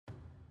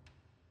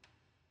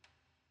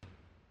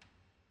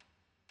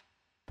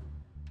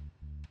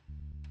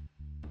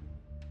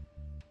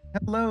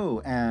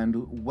Hello, and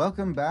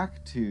welcome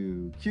back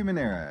to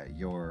Cumanera,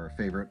 your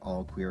favorite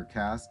all queer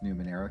cast,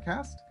 Numenera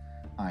cast.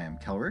 I am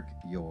Kelric,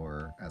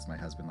 your, as my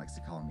husband likes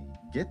to call me,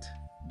 Git,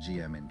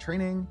 GM in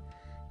training,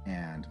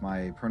 and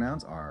my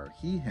pronouns are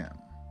he, him.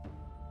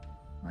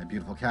 My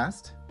beautiful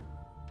cast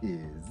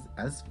is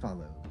as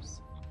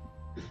follows.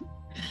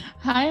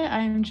 Hi,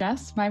 I'm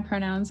Jess. My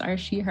pronouns are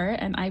she, her,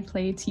 and I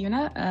play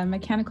Tiuna, a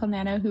mechanical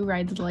nano who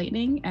rides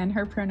lightning, and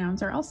her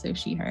pronouns are also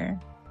she, her.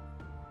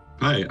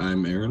 Hi,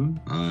 I'm Aaron.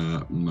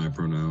 My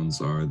pronouns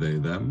are they,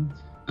 them,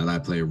 and I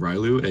play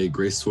Rylu, a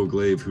graceful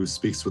glaive who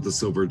speaks with a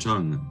silver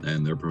tongue,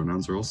 and their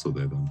pronouns are also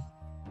they, them.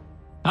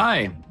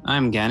 Hi,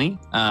 I'm Gani.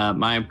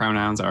 My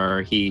pronouns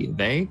are he,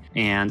 they,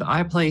 and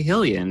I play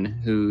Hillian,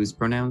 whose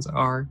pronouns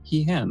are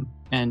he, him,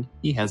 and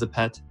he has a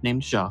pet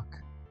named Jacques.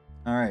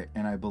 All right,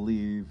 and I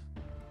believe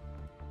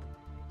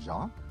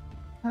Jacques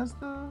has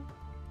the...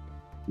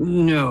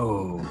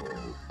 No.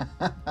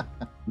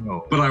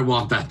 No. But I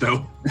want that,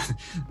 though.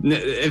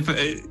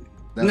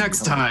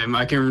 Next time,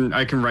 I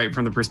can write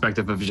from the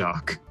perspective of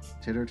Jacques.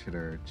 Chitter,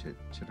 chitter,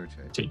 chitter,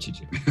 chit. Chit, chit,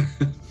 chit.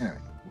 Anyway.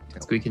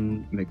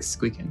 Squeakin' makes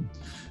squeakin'.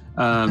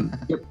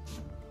 Yep.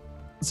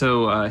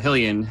 So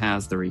Hillian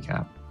has the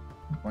recap.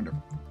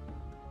 Wonderful.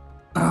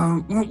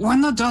 When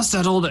the dust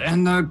settled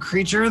and the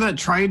creature that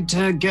tried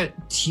to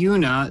get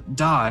Tuna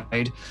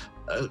died,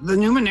 the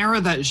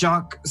Numenera that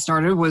Jacques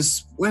started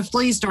was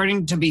swiftly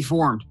starting to be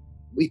formed.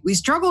 We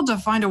struggled to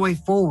find a way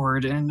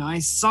forward, and I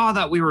saw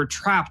that we were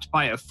trapped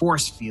by a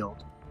force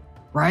field.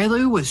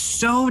 Rylu was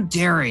so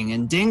daring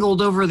and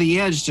dangled over the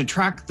edge to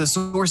track the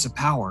source of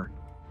power.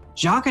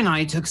 Jacques and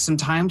I took some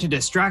time to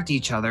distract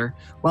each other,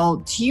 while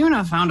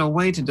Tiuna found a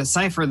way to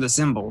decipher the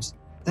symbols.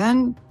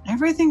 Then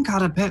everything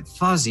got a bit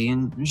fuzzy,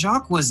 and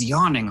Jacques was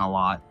yawning a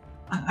lot.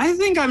 I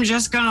think I'm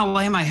just gonna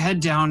lay my head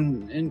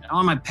down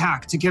on my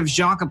pack to give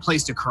Jacques a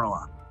place to curl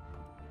up.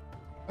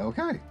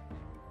 Okay.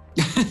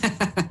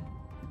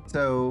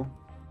 So,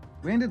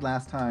 we ended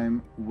last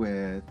time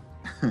with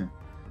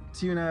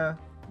Tuna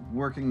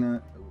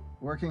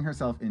working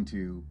herself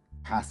into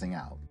passing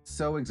out.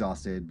 So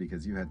exhausted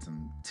because you had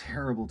some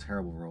terrible,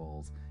 terrible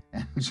rolls,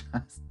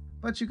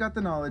 but you got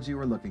the knowledge you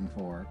were looking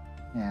for,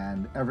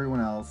 and everyone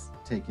else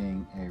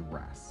taking a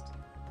rest.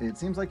 It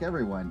seems like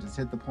everyone just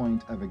hit the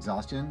point of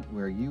exhaustion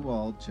where you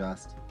all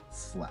just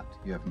slept.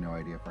 You have no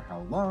idea for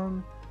how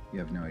long, you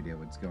have no idea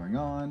what's going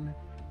on,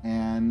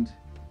 and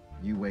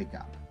you wake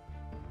up.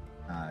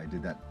 I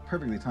did that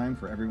perfectly timed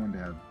for everyone to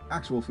have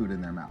actual food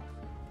in their mouth.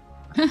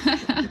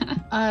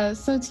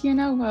 So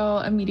Tiuna will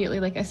immediately,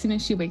 as soon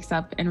as she wakes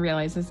up and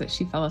realizes that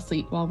she fell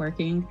asleep while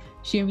working,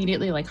 she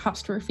immediately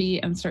hops to her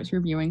feet and starts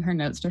reviewing her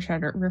notes to try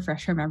to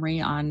refresh her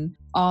memory on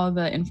all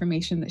the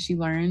information that she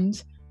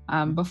learned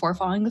before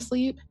falling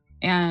asleep.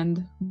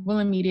 And will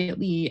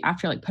immediately,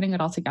 after putting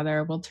it all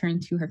together, will turn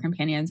to her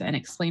companions and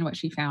explain what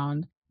she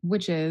found,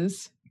 which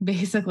is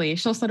basically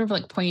she'll sort of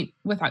point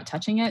without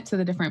touching it to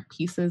the different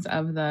pieces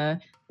of the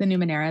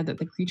Numenera that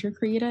the creature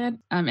created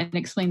and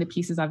explain the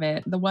pieces of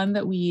it. The one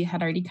that we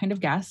had already kind of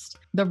guessed,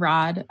 the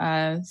rod,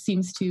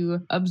 seems to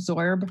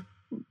absorb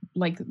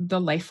the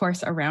life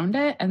force around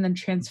it and then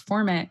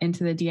transform it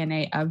into the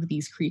DNA of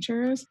these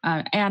creatures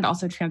and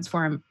also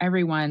transform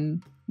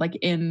everyone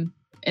in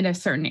a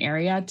certain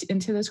area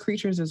into those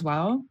creatures as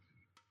well.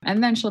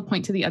 And then she'll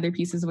point to the other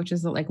pieces, which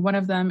is that one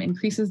of them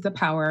increases the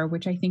power,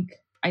 which I think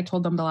I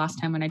told them the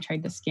last time when I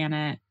tried to scan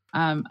it.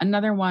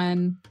 Another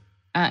one,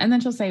 and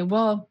then she'll say,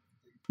 well,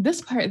 this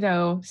part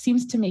though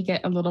seems to make it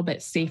a little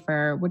bit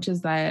safer, which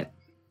is that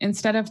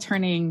instead of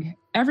turning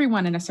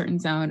everyone in a certain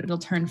zone, it'll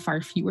turn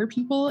far fewer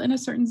people in a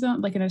certain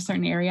zone, in a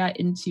certain area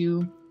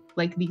into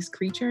these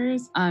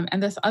creatures.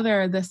 And this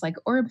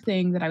orb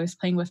thing that I was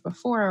playing with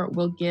before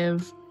will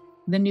give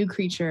the new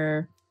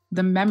creature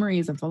the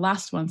memories of the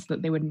last one so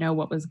that they would know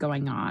what was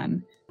going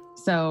on.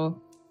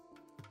 So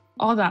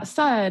all that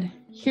said,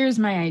 here's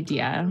my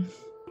idea.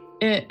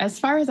 As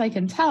far as I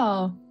can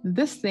tell,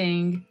 this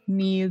thing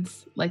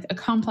needs a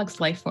complex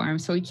life form.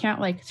 So we can't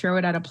throw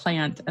it at a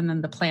plant and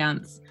then the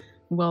plants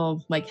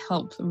will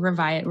help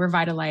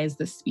revitalize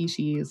the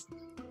species.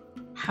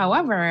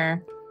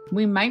 However,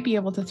 we might be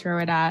able to throw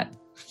it at,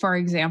 for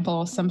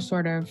example, some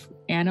sort of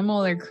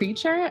animal or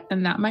creature,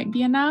 and that might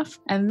be enough.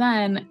 And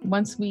then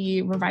once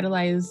we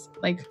revitalize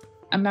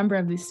a member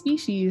of the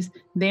species,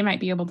 they might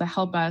be able to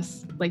help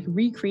us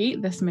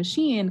recreate this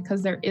machine,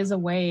 because there is a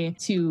way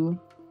to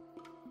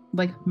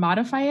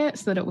modify it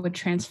so that it would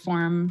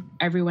transform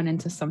everyone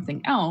into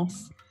something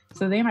else.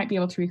 So they might be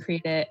able to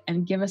recreate it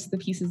and give us the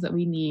pieces that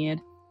we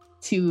need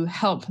to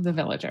help the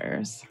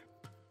villagers.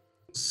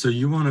 So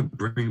you want to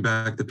bring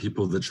back the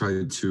people that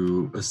tried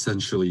to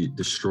essentially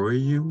destroy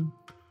you?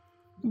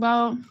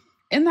 Well,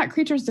 in that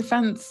creature's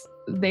defense,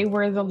 they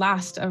were the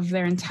last of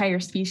their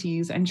entire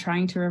species and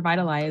trying to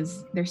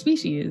revitalize their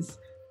species.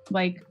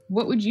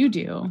 What would you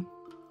do?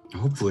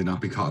 Hopefully not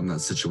be caught in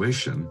that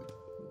situation.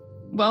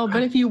 Well,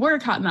 but if you were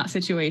caught in that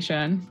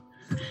situation...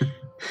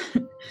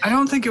 I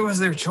don't think it was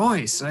their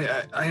choice.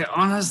 I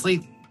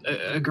honestly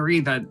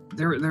agree that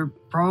they're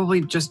probably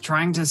just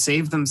trying to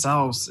save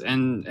themselves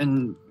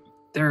and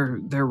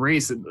their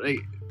race. Like,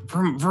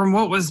 from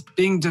what was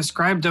being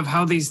described of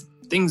how these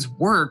things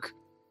work,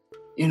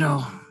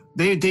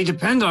 they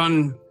depend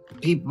on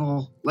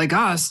people like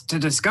us to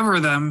discover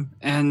them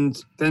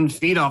and then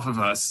feed off of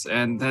us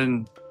and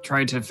then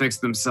try to fix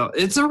themselves.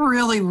 It's a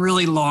really,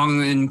 really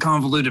long and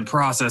convoluted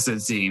process,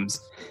 it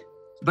seems.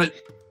 But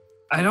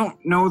I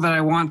don't know that I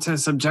want to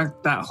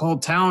subject that whole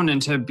town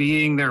into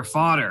being their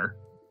fodder.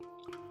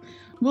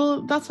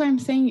 Well, that's why I'm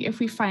saying if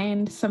we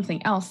find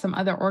something else, some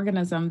other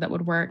organism that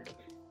would work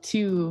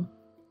to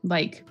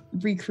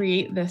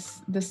recreate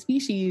this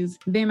species,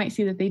 they might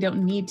see that they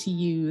don't need to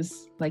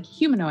use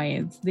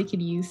humanoids. They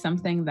could use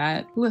something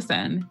that,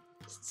 listen,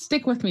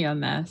 stick with me on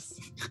this.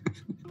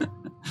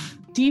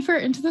 Deeper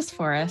into this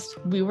forest,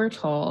 we were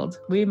told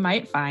we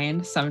might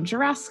find some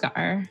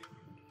Juraskar.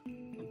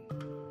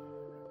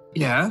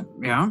 Yeah.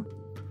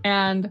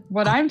 And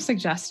what I'm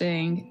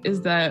suggesting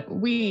is that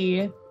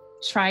we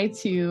try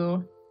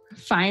to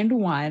find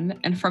one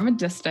and from a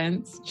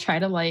distance try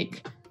to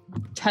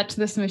touch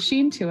this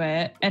machine to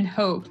it and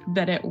hope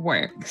that it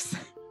works.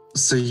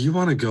 So you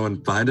want to go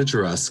and find a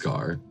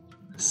Juraskar,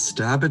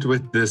 stab it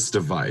with this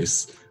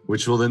device,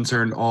 which will then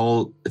turn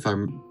all, if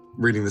I'm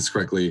reading this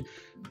correctly,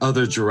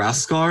 other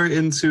Juraskar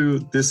into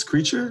this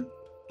creature?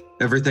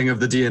 Everything of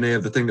the DNA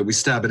of the thing that we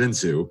stab it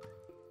into.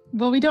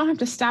 Well, we don't have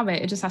to stab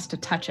it. It just has to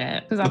touch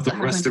it. But the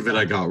rest of it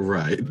I got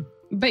right.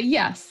 But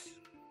yes.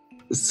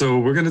 So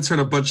we're going to turn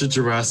a bunch of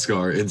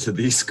Juraskar into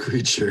these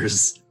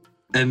creatures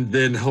and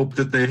then hope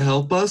that they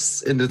help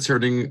us into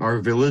turning our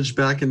village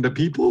back into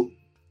people?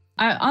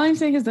 All I'm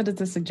saying is that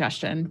it's a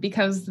suggestion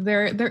because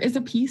there is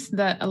a piece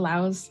that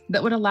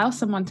would allow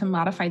someone to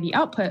modify the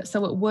output.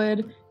 So it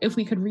would, if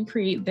we could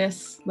recreate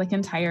this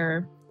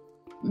entire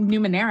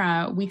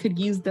Numenera, we could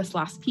use this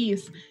last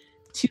piece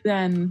to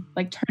then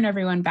turn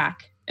everyone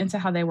back into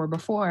how they were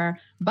before.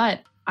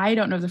 But I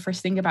don't know the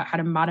first thing about how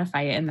to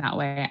modify it in that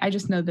way. I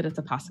just know that it's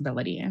a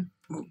possibility.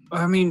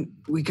 I mean,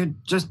 we could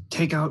just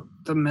take out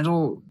the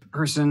middle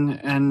person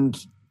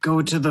and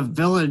go to the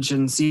village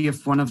and see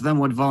if one of them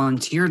would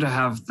volunteer to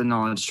have the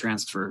knowledge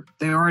transfer.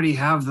 They already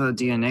have the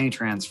DNA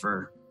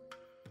transfer.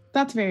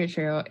 That's very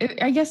true.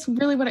 I guess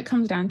really what it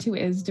comes down to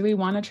is, do we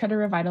want to try to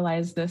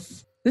revitalize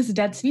this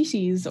dead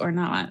species or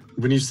not?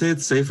 When you say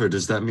it's safer,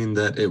 does that mean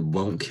that it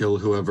won't kill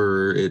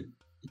whoever it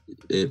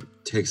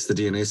takes the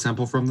DNA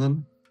sample from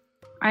then?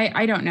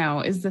 I don't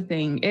know is the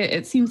thing.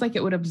 It seems like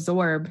it would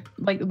absorb,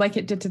 like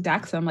it did to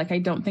Daxam. I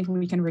don't think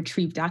we can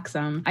retrieve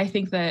Daxam. I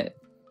think that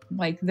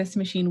this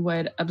machine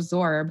would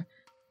absorb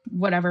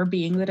whatever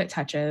being that it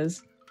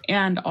touches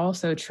and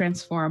also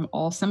transform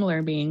all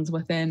similar beings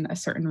within a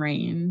certain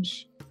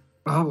range.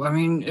 Well, I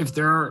mean, if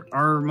there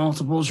are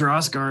multiple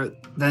Juraskar,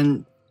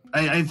 then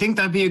I think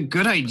that'd be a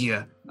good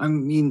idea. I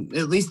mean,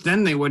 at least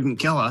then they wouldn't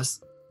kill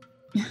us.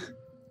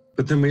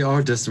 But then we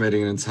are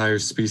decimating an entire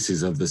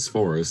species of this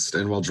forest,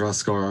 and while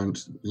Juraskar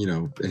aren't,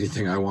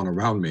 anything I want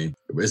around me,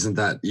 isn't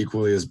that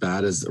equally as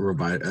bad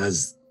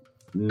as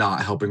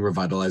not helping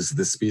revitalize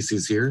this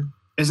species here?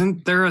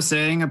 Isn't there a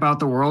saying about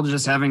the world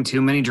just having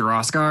too many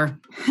Juraskar?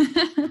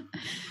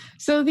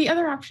 So the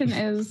other option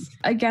is,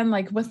 again,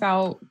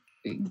 without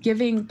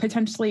giving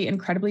potentially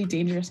incredibly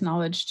dangerous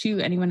knowledge to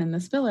anyone in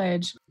this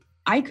village,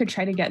 I could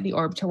try to get the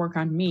orb to work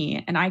on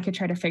me, and I could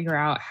try to figure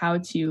out how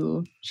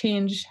to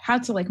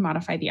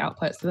modify the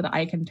output so that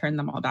I can turn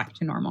them all back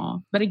to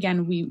normal. But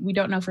again, we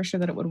don't know for sure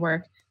that it would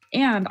work.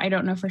 And I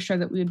don't know for sure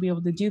that we would be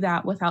able to do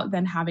that without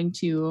then having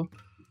to,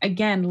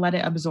 again, let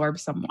it absorb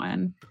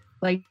someone.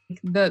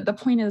 The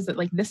point is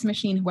that this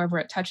machine, whoever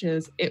it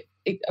touches, it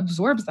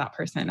absorbs that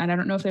person. And I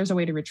don't know if there's a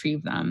way to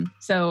retrieve them.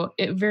 So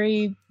it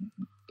very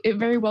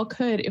well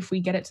could, if we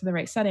get it to the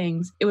right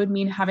settings, it would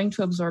mean having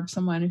to absorb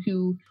someone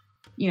who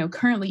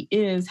currently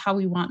is how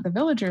we want the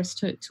villagers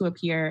to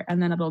appear,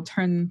 and then it'll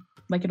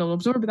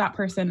absorb that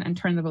person and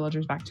turn the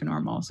villagers back to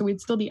normal. So we'd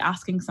still be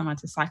asking someone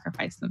to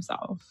sacrifice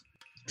themselves.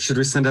 Should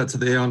we send out to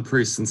the Aeon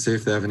priests and see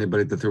if they have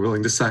anybody that they're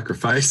willing to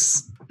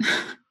sacrifice?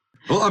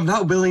 Well, I'm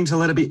not willing to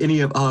let it be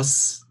any of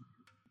us.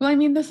 Well, I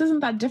mean, this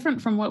isn't that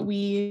different from where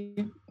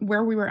we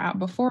were at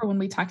before when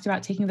we talked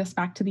about taking this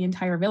back to the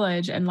entire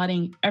village and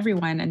letting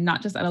everyone, and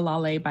not just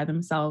Alalale by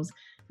themselves,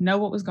 know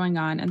what was going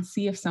on and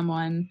see if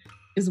someone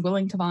is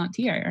willing to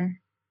volunteer.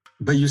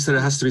 But you said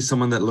it has to be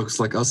someone that looks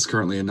like us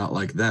currently and not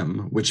like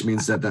them, which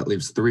means that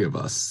leaves 3 of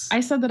us. I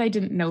said that I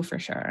didn't know for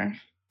sure.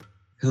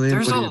 Helene,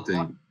 what do you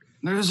think?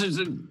 There's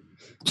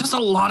just a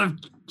lot of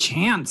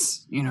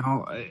chance,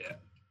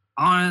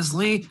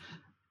 honestly,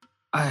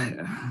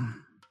 I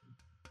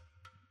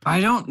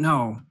don't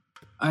know.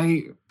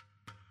 I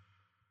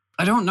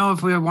don't know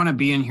if we want to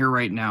be in here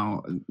right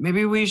now.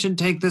 Maybe we should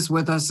take this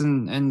with us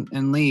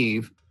and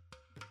leave.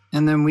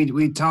 And then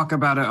we talk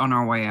about it on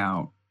our way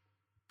out.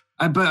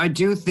 But I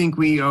do think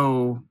we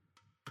owe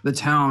the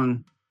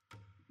town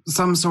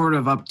some sort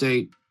of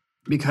update,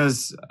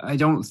 because I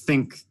don't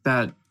think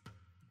that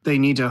they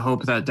need to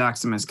hope that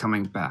Daxam is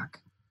coming back.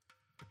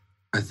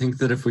 I think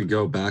that if we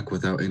go back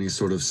without any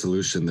sort of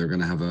solution, they're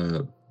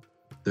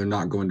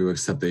not going to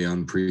accept the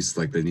young priest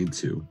like they need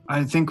to.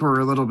 I think we're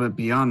a little bit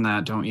beyond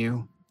that, don't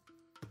you?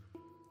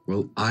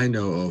 Well, I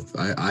know of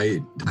I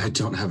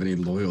don't have any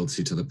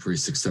loyalty to the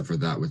priest except for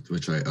that with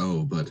which I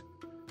owe, but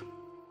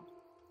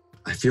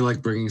I feel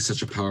like bringing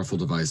such a powerful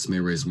device may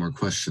raise more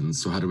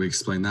questions. So how do we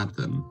explain that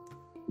then?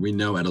 We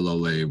know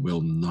Edalole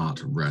will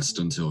not rest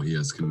until he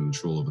has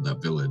control over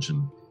that village,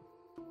 and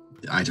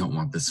I don't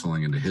want this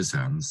falling into his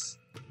hands.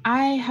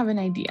 I have an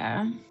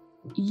idea.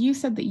 You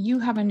said that you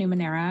have a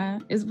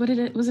Numenera.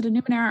 Was it a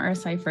Numenera or a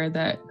cipher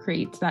that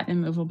creates that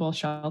immovable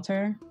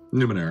shelter?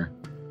 Numenera.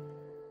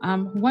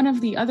 One of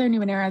the other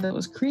Numenera that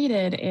was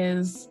created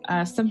is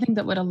something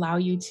that would allow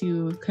you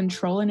to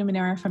control a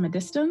Numenera from a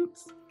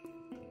distance.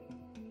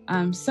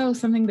 So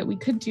something that we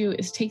could do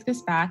is take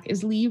this back,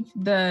 is leave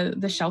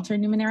the shelter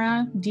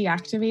Numenera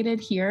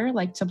deactivated here,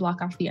 like to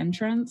block off the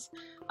entrance,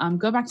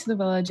 go back to the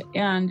village,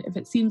 and if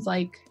it seems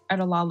like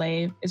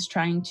Edalole is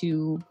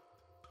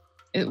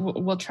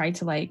will try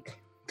to like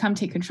come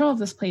take control of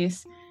this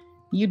place,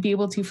 you'd be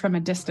able to from a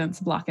distance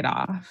block it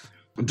off.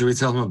 Do we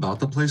tell him about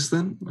the place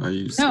then?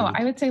 No,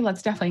 I would say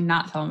let's definitely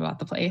not tell him about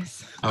the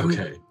place.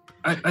 Okay.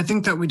 I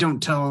think that we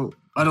don't tell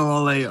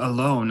Edalole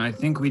alone. I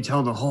think we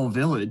tell the whole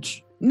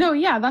village. No,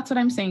 yeah, that's what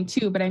I'm saying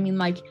too. But I mean,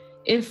 like,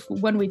 if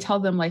when we tell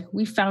them, like,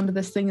 we found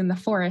this thing in the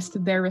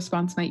forest, their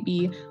response might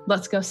be,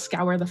 let's go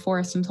scour the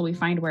forest until we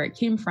find where it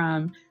came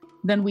from.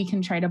 Then we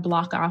can try to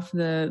block off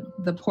the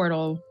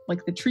portal,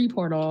 like the tree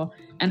portal,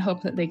 and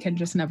hope that they can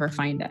just never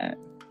find it.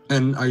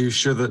 And are you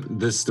sure that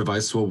this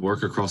device will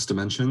work across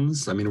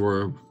dimensions? I mean,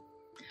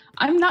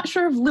 I'm not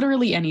sure of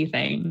literally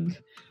anything.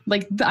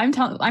 Like,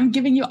 I'm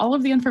giving you all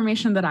of the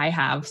information that I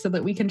have so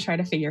that we can try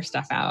to figure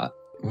stuff out.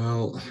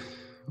 Well,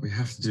 we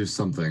have to do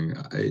something.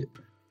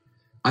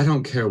 I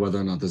don't care whether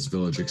or not this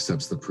village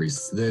accepts the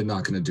priests. They're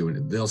not going to do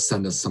it. They'll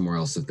send us somewhere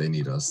else if they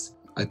need us.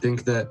 I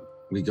think that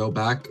we go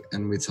back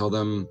and we tell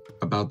them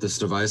about this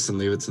device and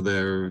leave it to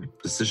their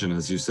decision,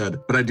 as you said.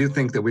 But I do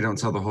think that we don't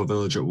tell the whole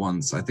village at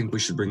once. I think we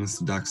should bring this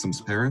to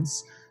Daxam's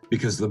parents,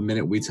 because the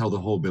minute we tell the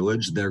whole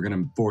village, they're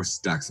going to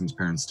force Daxam's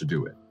parents to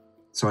do it.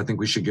 So I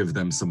think we should give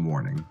them some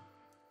warning.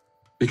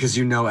 Because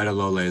you know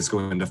Edalole is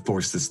going to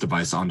force this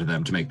device onto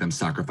them to make them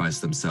sacrifice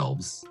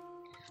themselves.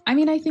 I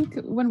mean, I think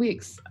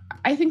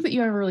that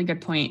you have a really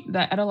good point,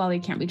 that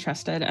Edalole can't be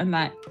trusted, and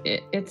that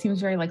it seems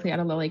very likely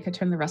Edalole could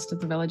turn the rest of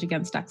the village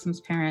against Daxam's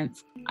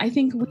parents. I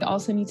think we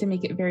also need to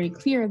make it very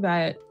clear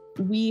that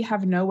we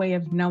have no way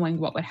of knowing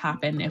what would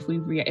happen if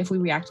we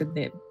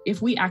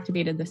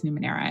activated this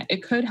Numenera.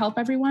 It could help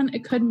everyone.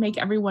 It could make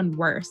everyone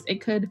worse. It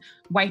could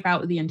wipe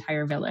out the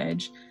entire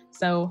village.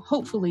 So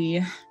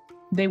hopefully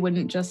they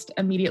wouldn't just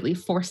immediately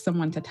force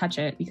someone to touch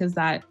it, because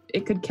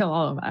it could kill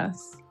all of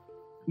us.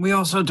 We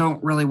also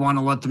don't really want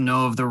to let them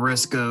know of the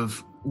risk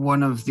of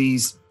one of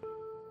these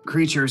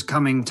creatures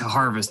coming to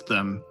harvest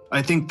them.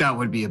 I think that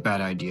would be a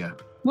bad idea.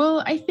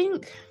 Well, I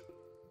think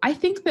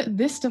that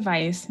this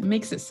device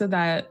makes it so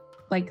that,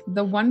 like,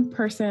 the one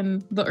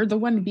person or the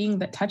one being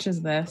that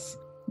touches this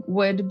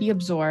would be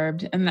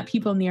absorbed, and that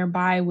people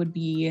nearby would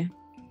be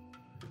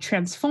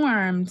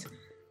transformed.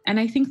 And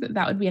I think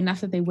that would be enough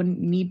that they wouldn't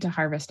need to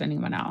harvest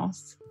anyone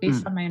else,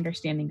 based on my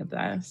understanding of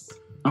this.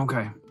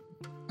 Okay.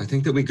 I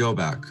think that we go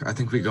back. I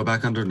think we go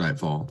back under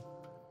nightfall.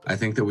 I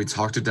think that we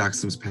talk to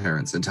Daxam's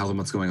parents and tell them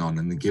what's going on,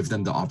 and then give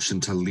them the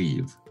option to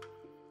leave.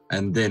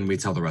 And then we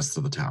tell the rest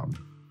of the town.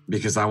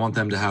 Because I want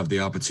them to have the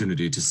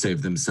opportunity to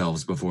save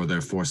themselves before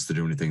they're forced to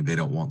do anything they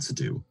don't want to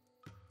do.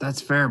 That's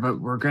fair, but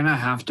we're gonna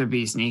have to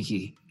be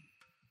sneaky.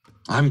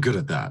 I'm good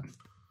at that.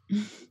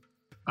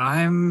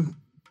 I'm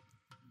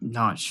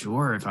not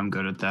sure if I'm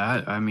good at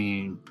that. I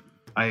mean,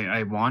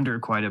 I wander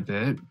quite a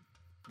bit.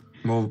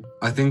 Well,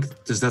 I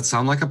think, does that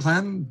sound like a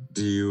plan?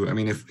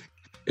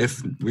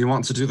 If we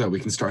want to do that, we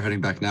can start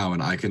heading back now,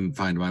 and I can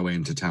find my way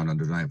into town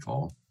under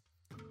nightfall.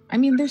 I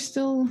mean, there's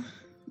still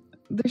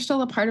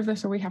a part of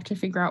this where we have to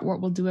figure out what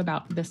we'll do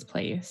about this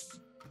place.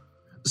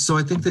 So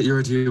I think that your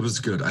idea was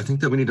good. I think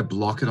that we need to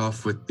block it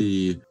off with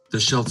the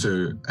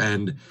shelter,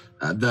 and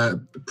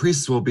the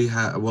priests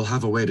will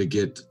have a way to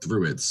get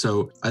through it.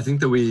 So I think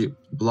that we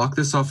block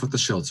this off with the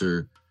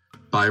shelter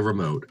by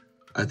remote.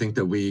 I think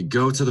that we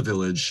go to the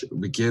village,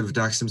 we give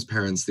Daxam's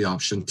parents the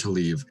option to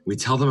leave. We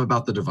tell them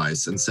about the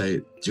device and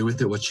say, do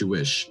with it what you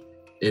wish.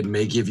 It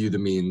may give you the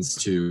means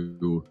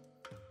to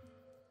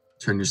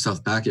turn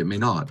yourself back, it may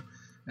not.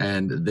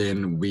 And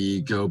then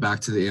we go back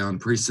to the Aeon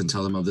priests and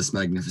tell them of this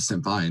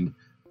magnificent find.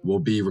 We'll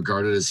be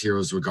regarded as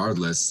heroes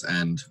regardless,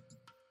 and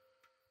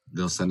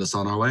they'll send us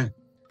on our way.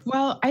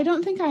 Well, I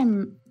don't think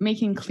I'm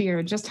making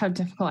clear just how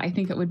difficult I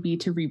think it would be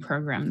to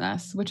reprogram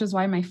this, which is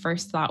why my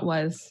first thought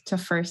was to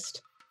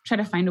first try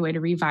to find a way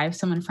to revive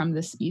someone from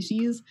this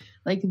species.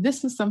 Like,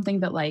 this is something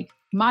that, like,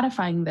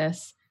 modifying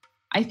this,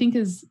 I think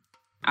is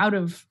out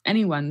of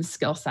anyone's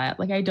skill set.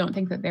 Like, I don't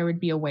think that there would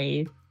be a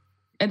way,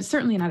 and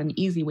certainly not an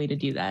easy way to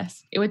do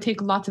this. It would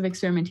take lots of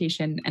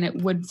experimentation, and it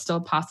would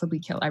still possibly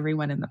kill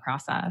everyone in the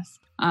process.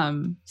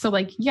 So,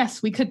 like,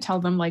 yes, we could tell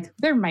them, like,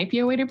 there might be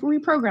a way to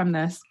reprogram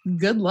this.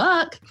 Good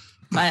luck.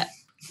 But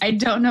I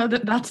don't know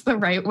that that's the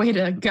right way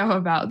to go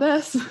about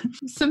this.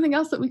 Something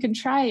else that we could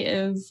try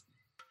is,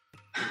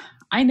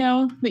 I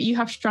know that you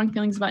have strong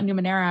feelings about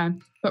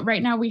Numenera, but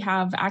right now we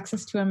have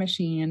access to a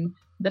machine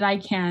that I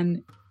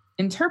can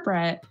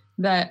interpret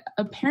that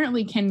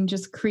apparently can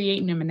just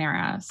create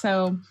Numenera.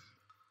 So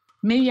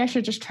maybe I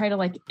should just try to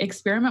like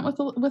experiment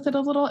with it a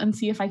little and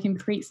see if I can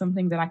create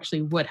something that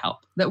actually would help,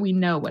 that we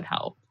know would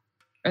help,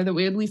 or that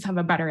we at least have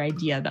a better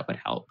idea that would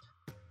help.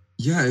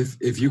 Yeah,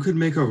 if you could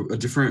make a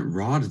different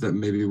rod that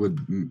maybe would,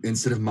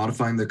 instead of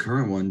modifying the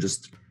current one,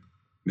 just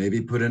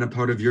maybe put in a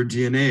part of your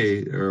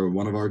DNA or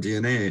one of our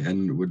DNA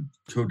and would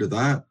code to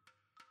that,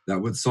 that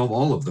would solve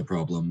all of the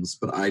problems.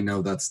 But I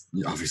know that's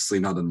obviously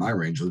not in my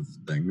range of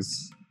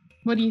things.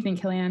 What do you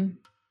think, Killian?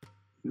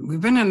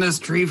 We've been in this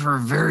tree for a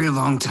very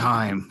long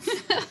time.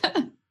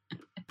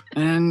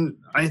 And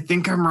I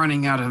think I'm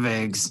running out of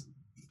eggs.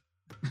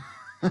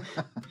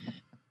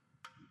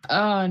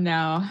 Oh,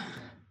 no.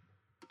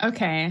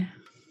 Okay.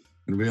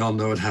 And we all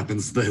know what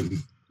happens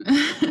then.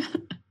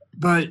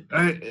 But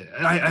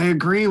I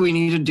agree we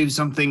need to do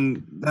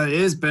something that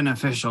is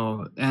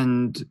beneficial.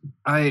 And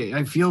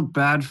I feel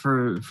bad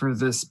for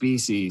this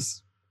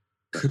species.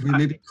 Could we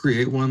maybe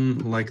create one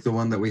like the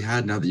one that we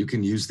had now that you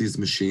can use these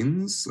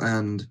machines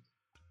and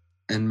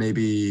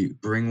maybe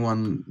bring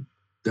one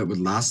that would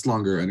last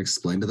longer and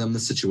explain to them the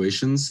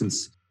situation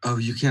since,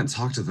 you can't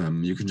talk to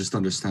them. You can just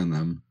understand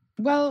them.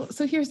 Well,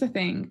 so here's the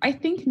thing. I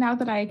think now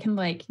that I can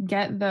like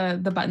get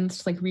the buttons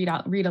to like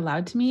read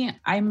aloud to me,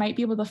 I might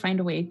be able to find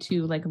a way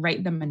to like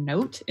write them a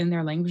note in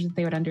their language that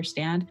they would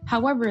understand.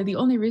 However, the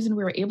only reason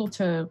we were able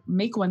to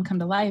make one come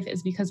to life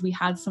is because we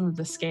had some of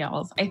the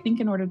scales. I think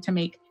in order to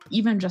make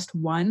even just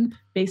one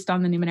based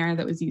on the Numenera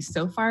that was used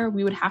so far,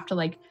 we would have to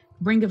like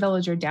bring a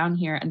villager down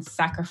here and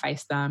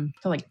sacrifice them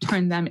to like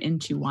turn them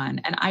into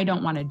one. And I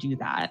don't want to do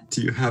that.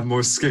 Do you have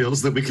more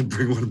scales that we could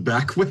bring one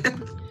back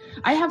with?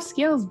 I have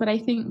skills, but I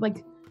think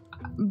like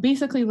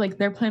basically like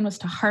their plan was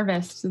to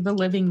harvest the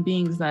living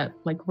beings that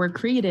like were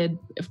created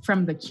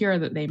from the cure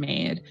that they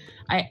made.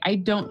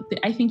 I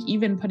think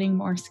even putting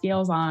more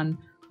scales on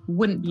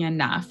wouldn't be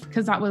enough,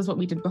 because that was what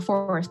we did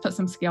before, is put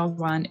some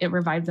scales on, it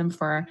revived them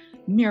for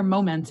mere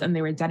moments and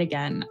they were dead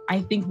again.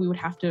 I think we would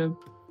have to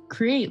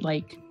create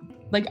like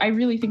I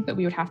really think that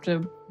we would have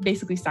to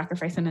basically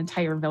sacrifice an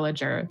entire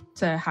villager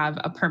to have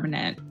a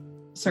permanent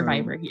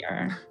survivor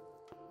here.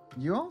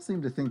 You all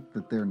seem to think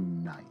that they're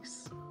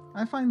nice.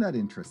 I find that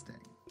interesting.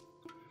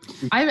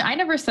 I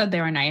never said they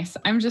were nice.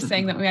 I'm just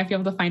saying that we might be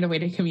able to find a way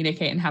to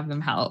communicate and have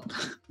them help.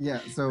 Yeah,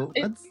 so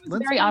it's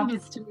very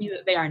obvious to me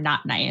that they are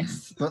not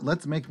nice. But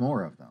let's make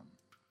more of them.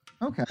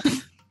 Okay.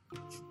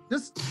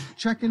 Just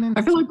checking in.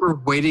 I feel like we're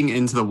wading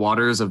into the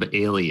waters of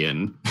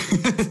Alien.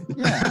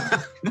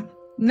 Yeah.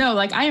 No,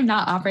 like I am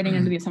not operating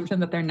under the assumption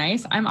that they're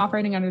nice. I'm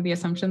operating under the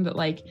assumption that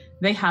like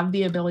they have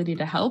the ability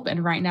to help,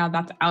 and right now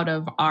that's out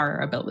of our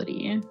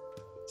ability.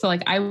 So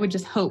like I would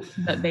just hope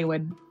that they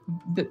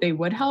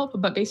would help,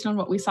 but based on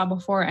what we saw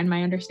before and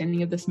my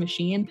understanding of this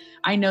machine,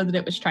 I know that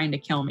it was trying to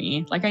kill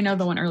me. Like I know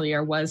the one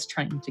earlier was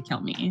trying to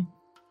kill me.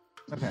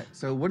 Okay,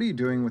 so what are you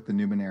doing with the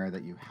Numenera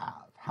that you have?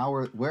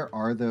 Where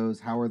are those?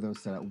 How are those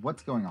set up?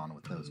 What's going on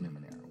with those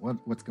Numenera?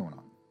 What's going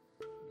on?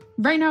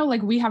 Right now,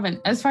 like we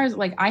haven't, as far as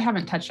like I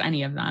haven't touched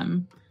any of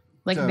them.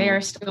 Like they are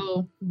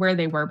still where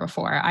they were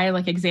before. I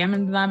like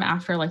examined them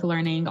after like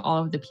learning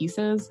all of the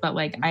pieces, but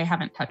like I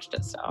haven't touched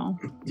it still.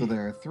 So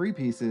there are 3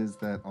 pieces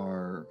that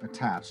are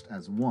attached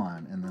as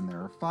one, and then there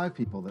are 5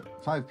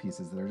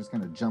 pieces that are just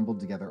kind of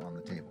jumbled together on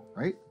the table,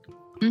 right?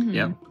 Mm-hmm.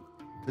 Yep.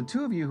 The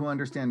 2 of you who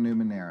understand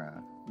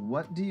Numenera,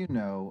 what do you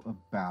know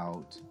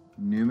about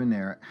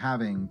Numenera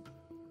having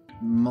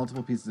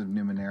multiple pieces of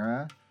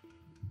Numenera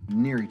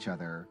near each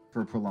other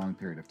for a prolonged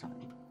period of time?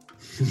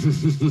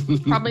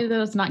 Probably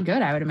that's not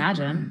good, I would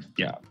imagine.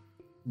 Yeah.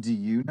 Do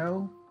you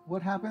know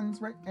what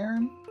happens, right,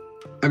 Aaron?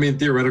 I mean,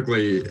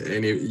 theoretically,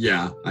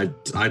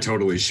 I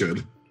totally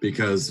should.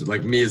 Because,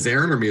 like, me as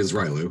Aaron or me as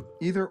Rylu?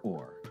 Either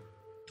or.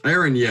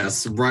 Aaron,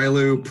 yes.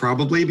 Rylu,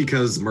 probably,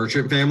 because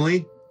merchant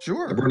family.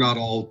 Sure. We're not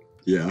all,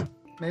 yeah.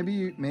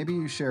 Maybe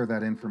you share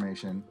that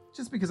information,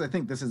 just because I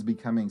think this is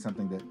becoming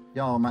something that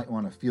y'all might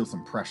want to feel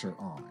some pressure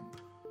on.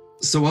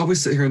 So while we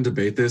sit here and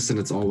debate this, and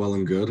it's all well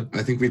and good,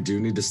 I think we do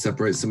need to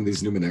separate some of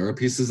these Numenera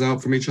pieces out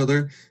from each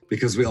other,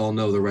 because we all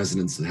know the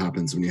resonance that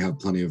happens when you have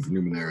plenty of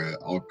Numenera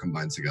all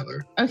combined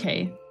together.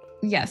 Okay,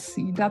 yes,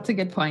 that's a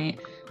good point.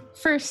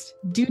 First,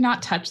 do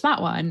not touch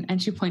that one. And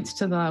she points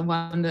to the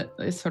one that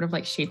is sort of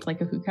like shaped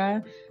like a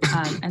hookah,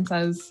 and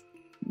says,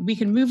 we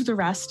can move the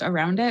rest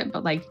around it,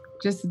 but like,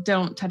 just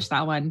don't touch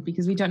that one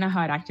because we don't know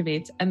how it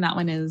activates. And that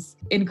one is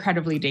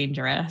incredibly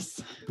dangerous.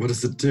 What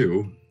does it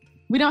do?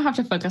 We don't have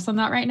to focus on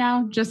that right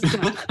now. Just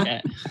don't touch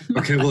it.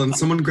 Okay, well then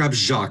someone grab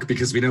Jacques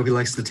because we know he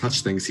likes to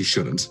touch things he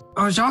shouldn't.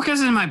 Oh, Jacques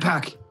is in my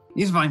pack.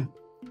 He's fine.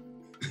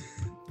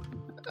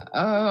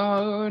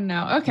 Oh,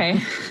 no.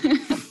 Okay.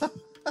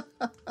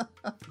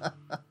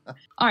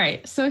 All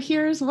right. So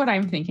here's what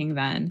I'm thinking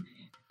then.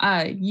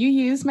 You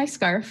use my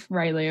scarf,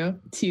 Rylu,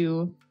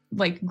 to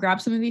like grab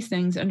some of these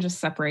things and just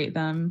separate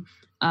them.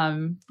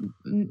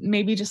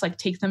 Maybe just like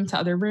take them to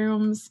other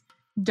rooms.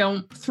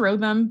 don't throw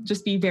them.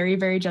 Just be very,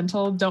 very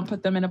gentle. Don't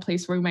put them in a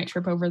place where we might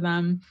trip over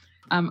them.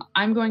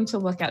 I'm going to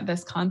look at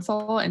this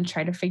console and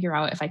try to figure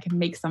out if I can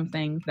make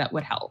something that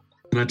would help.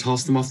 Can I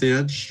toss them off the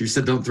edge? You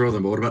said don't throw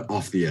them, but what about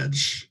off the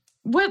edge?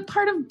 What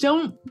part of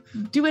don't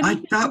do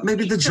anything? I thought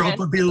maybe the drop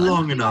would be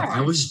long enough.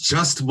 I was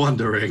just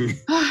wondering.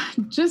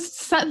 Just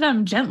set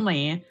them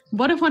gently.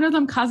 What if one of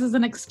them causes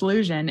an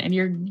explosion and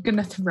you're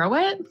gonna throw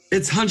it?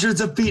 It's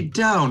hundreds of feet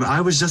down.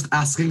 I was just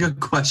asking a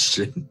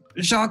question.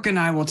 Jacques and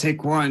I will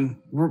take one.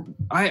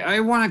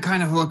 I want to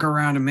kind of look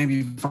around and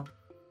maybe find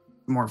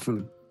more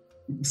food.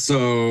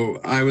 So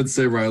I would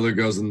say Ryler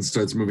goes and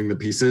starts moving the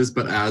pieces,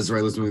 but as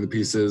Ryler's moving the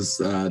pieces,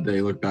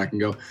 they look back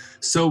and go,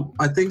 so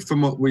I think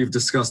from what we've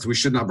discussed, we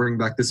should not bring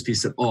back this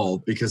piece at all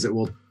because it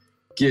will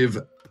give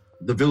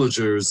the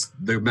villagers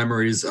the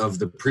memories of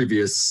the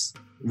previous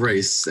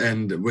race.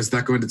 And was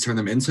that going to turn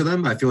them into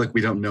them? I feel like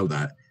we don't know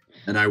that.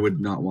 And I would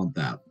not want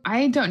that.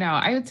 I don't know.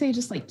 I would say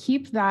just like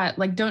keep that,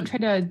 like don't try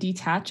to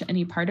detach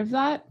any part of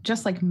that.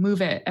 Just like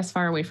move it as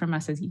far away from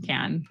us as you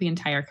can, the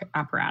entire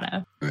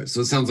apparatus. All right,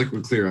 so it sounds like we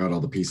clear out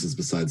all the pieces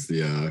besides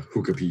the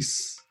hookah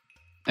piece.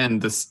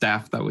 And the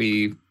staff that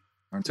we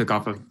took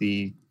off of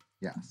the...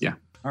 Yes. Yeah.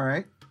 All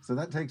right. So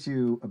that takes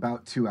you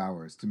about 2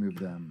 hours to move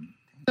them.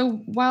 So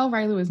while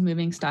Rylu is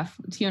moving stuff,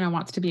 Tiona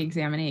wants to be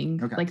examining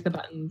like the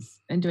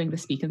buttons and doing the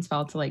speak and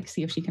spell to like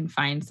see if she can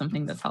find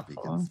something that's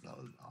helpful. Speak and spell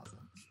is awesome.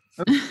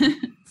 Okay.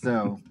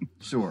 So,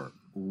 sure.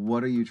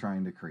 What are you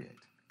trying to create?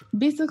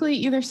 Basically,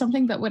 either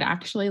something that would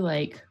actually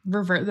like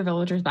revert the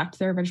villagers back to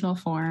their original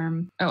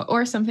form,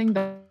 or something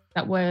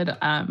that would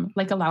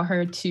like allow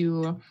her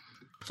to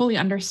fully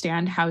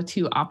understand how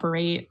to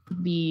operate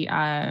the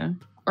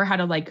or how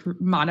to like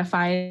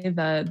modify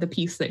the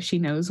piece that she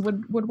knows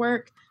would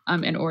work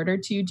in order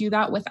to do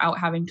that without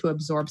having to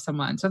absorb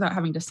someone, so without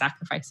having to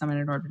sacrifice someone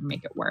in order to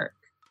make it work.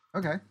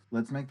 Okay,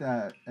 let's make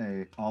that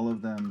all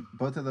of them.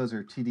 Both of those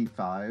are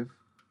TD5.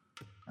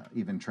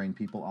 Even trained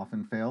people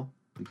often fail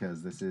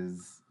because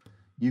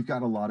you've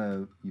had a lot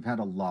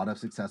of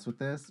success with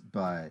this,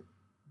 but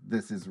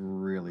this is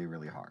really,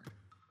 really hard.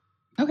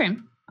 Okay,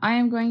 I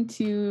am going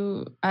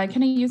to,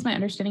 can I use my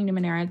understanding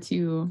Numenera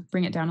to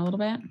bring it down a little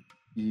bit?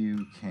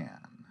 You can.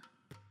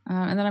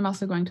 And then I'm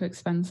also going to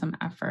expend some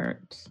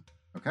effort.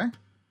 Okay.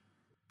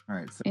 All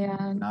right, so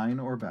and 9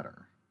 or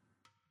better.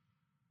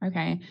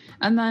 Okay.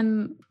 And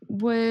then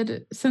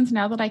since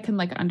now that I can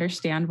like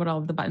understand what all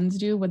of the buttons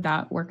do, would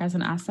that work as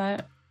an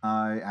asset?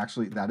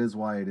 Actually, that is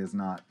why it is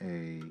not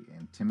a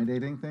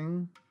intimidating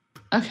thing.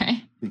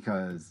 Okay.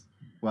 Because,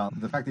 well,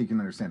 the fact that you can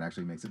understand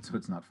actually makes it so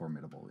it's not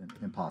formidable,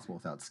 impossible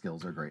without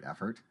skills or great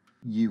effort.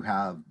 You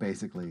have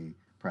basically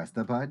press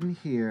the button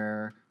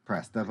here,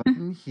 press the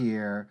button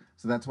here.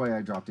 So that's why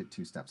I dropped it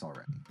 2 steps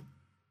already.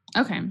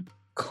 Okay,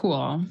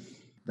 cool.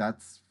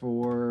 That's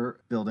for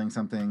building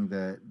something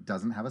that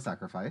doesn't have a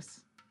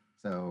sacrifice.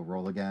 So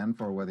roll again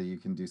for whether you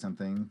can do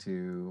something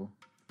to...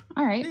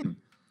 All right.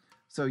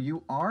 So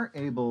you are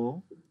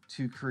able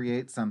to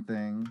create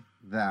something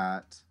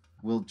that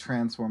will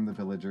transform the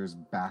villagers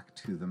back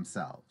to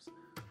themselves,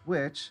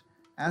 which,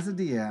 as a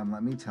DM,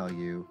 let me tell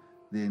you,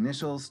 the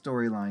initial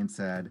storyline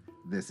said,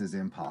 this is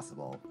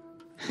impossible.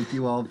 Thank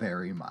you all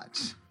very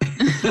much.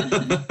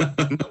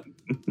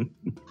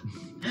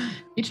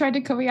 You tried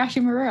to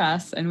Kobayashi Maru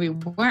us, and we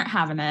weren't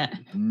having it.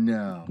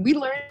 No. We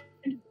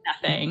learned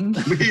nothing.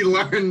 We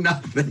learned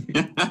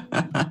nothing.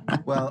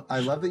 Well, I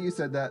love that you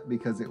said that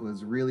because it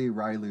was really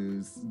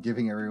Rylu's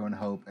giving everyone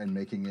hope and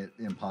making it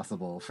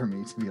impossible for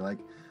me to be like,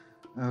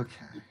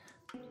 okay,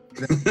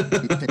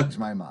 then change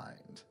my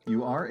mind.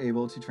 You are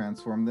able to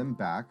transform them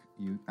back.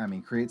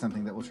 Create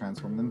something that will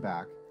transform them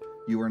back.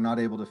 You are not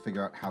able to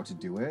figure out how to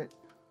do it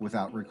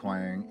without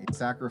requiring a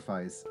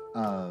sacrifice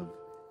of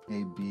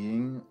a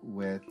being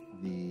with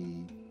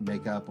the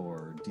makeup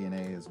or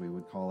DNA, as we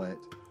would call it,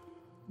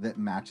 that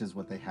matches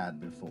what they had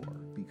before.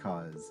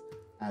 Because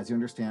as you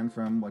understand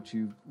from what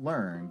you've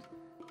learned,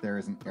 there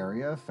is an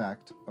area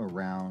effect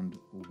around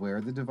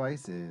where the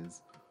device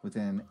is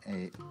within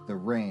the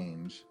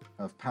range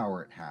of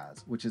power it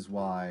has, which is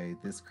why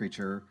this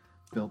creature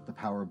built the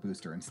power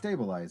booster and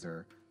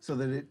stabilizer so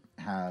that it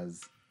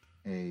has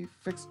a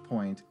fixed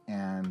point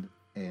and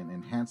an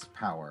enhanced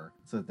power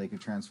so that they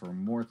could transfer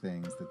more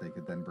things that they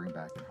could then bring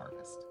back and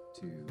harvest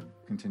to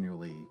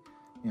continually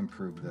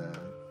improve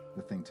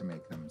the thing to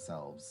make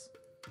themselves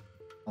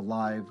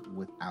alive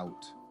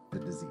without the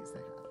disease they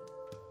have.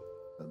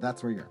 So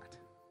that's where you're at.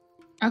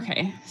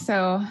 Okay,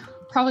 so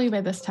probably by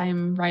this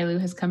time, Rylu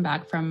has come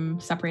back from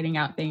separating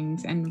out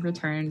things and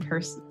returned her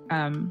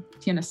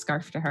Tiona's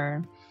scarf to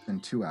her. In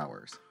 2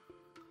 hours.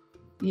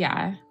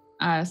 Yeah.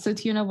 So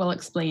Tiona will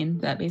explain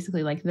that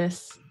basically like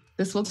this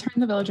will turn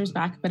the villagers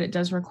back, but it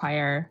does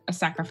require a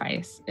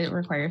sacrifice. It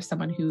requires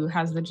someone who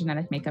has the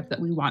genetic makeup that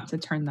we want to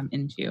turn them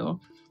into,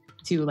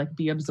 to like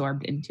be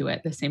absorbed into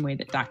it the same way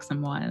that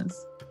Daxam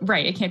was.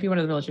 Right, it can't be one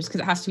of the villagers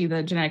because it has to be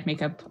the genetic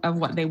makeup of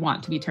what they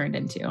want to be turned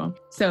into.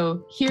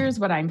 So here's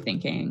what I'm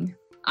thinking.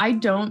 I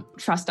don't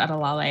trust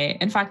Adalale.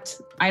 In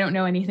fact, I don't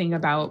know anything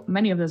about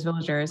many of those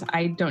villagers.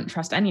 I don't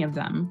trust any of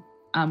them.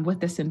 with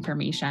this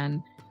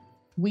information.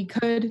 We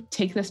could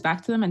take this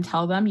back to them and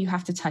tell them you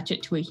have to touch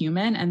it to a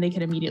human, and they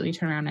could immediately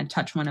turn around and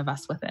touch one of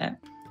us with it.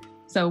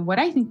 So what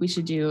I think we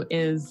should do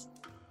is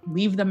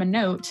leave them a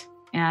note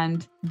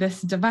and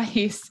this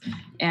device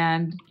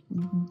and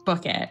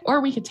book it.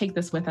 Or we could take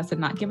this with us and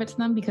not give it to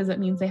them, because it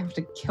means they have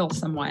to kill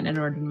someone in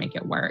order to make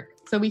it work.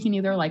 So we can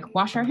either like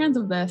wash our hands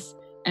of this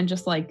and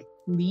just like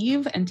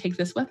leave and take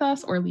this with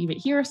us, or leave it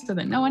here so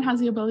that no one has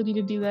the ability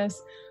to do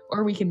this,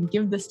 or we can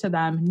give this to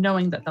them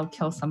knowing that they'll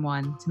kill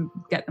someone to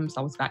get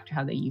themselves back to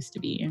how they used to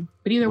be.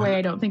 But either way,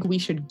 I don't think we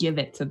should give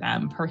it to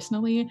them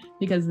personally,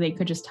 because they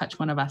could just touch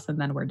one of us and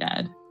then we're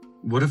dead.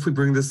 What if we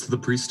bring this to the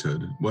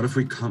priesthood? What if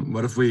we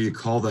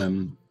call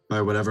them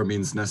by whatever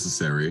means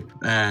necessary,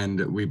 and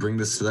we bring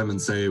this to them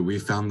and say, we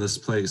found this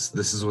place.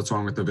 This is what's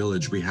wrong with the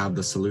village. We have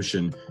the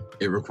solution.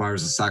 It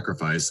requires a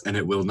sacrifice, and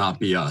it will not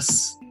be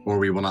us, or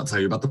we will not tell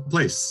you about the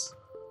place.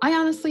 I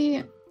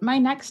honestly, my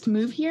next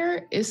move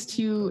here is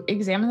to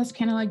examine this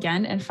panel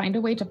again and find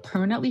a way to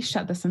permanently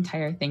shut this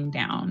entire thing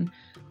down.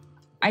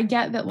 I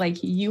get that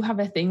like you have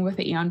a thing with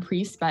the Aeon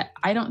Priest, but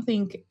I don't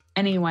think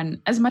anyone,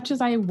 as much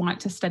as I want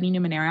to study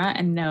Numenera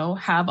and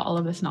have all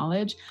of this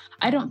knowledge,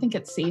 I don't think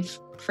it's safe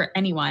for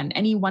anyone,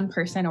 any one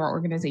person or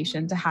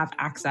organization to have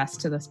access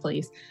to this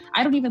place.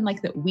 I don't even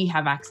like that we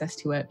have access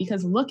to it,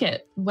 because look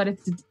at what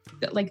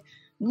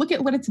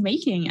it's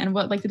making and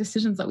what like the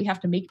decisions that we have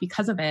to make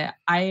because of it.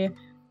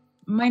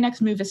 My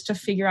next move is to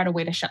figure out a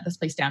way to shut this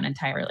place down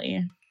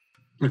entirely.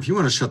 If you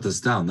want to shut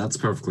this down, that's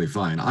perfectly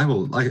fine.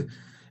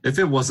 If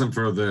it wasn't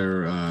for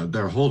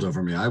their hold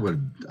over me, I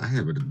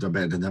would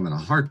abandon them in a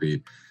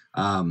heartbeat.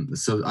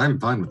 So I'm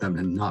fine with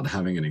them not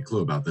having any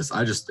clue about this.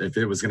 If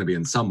it was going to be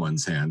in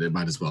someone's hand, it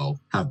might as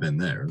well have been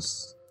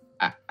theirs.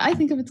 I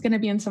think if it's going to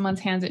be in someone's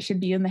hands, it should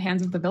be in the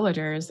hands of the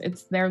villagers.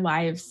 It's their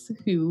lives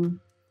who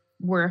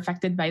were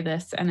affected by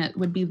this, and it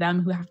would be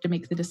them who have to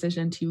make the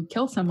decision to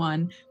kill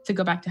someone to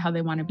go back to how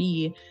they want to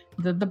be.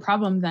 The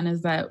problem then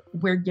is that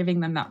we're giving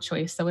them that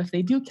choice. So if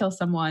they do kill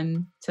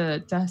someone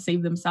to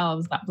save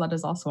themselves, that blood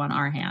is also on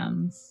our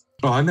hands.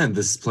 Oh, I meant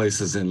this place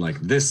as in like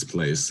this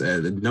place.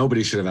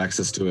 Nobody should have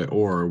access to it,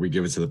 or we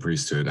give it to the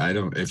priesthood.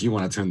 If you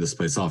want to turn this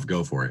place off,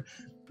 go for it.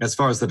 As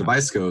far as the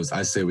device goes,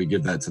 I say we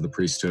give that to the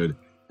priesthood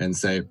and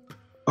say,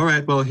 all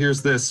right, well,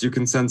 here's this. You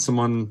can send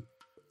someone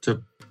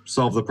to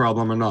solve the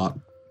problem or not.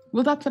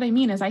 Well, that's what I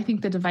mean, is I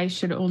think the device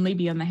should only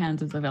be in the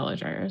hands of the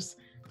villagers.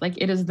 Like,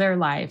 it is their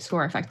lives who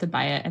are affected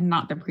by it and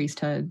not the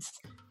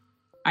priesthoods.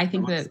 I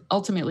think that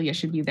ultimately it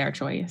should be their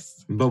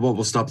choice. But what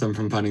will stop them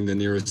from finding the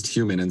nearest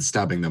human and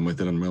stabbing them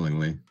with it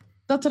unwillingly?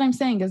 That's what I'm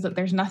saying, is that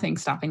there's nothing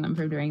stopping them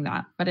from doing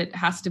that. But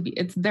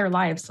it's their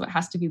lives, so it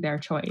has to be their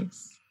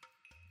choice.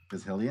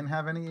 Does Hillian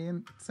have any,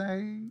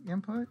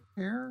 input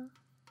here?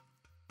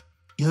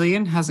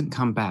 Hillian hasn't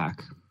come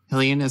back.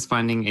 Hillian is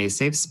finding a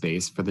safe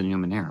space for the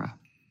Numenera.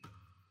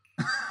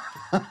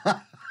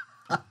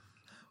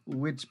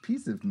 Which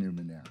piece of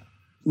Numenera?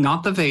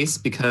 Not the vase,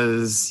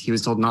 because he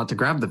was told not to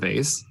grab the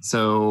vase.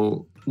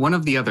 So one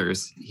of the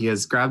others, he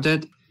has grabbed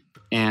it,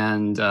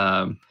 and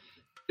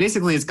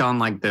basically it's gone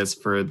like this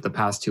for the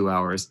past 2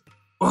 hours.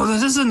 Oh,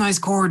 this is a nice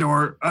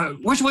corridor.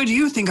 Which way do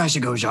you think I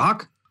should go,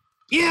 Jacques?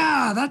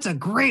 Yeah, that's a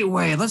great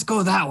way. Let's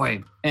go that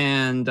way.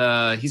 And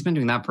he's been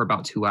doing that for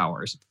about 2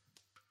 hours.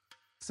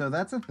 So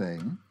that's a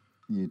thing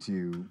you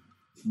two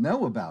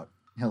know about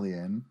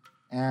Hillian,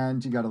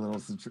 and you got a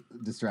little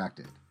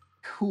distracted.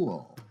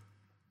 Cool.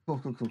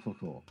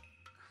 Cool.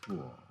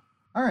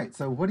 All right,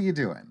 so what are you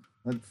doing?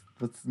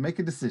 Let's make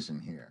a decision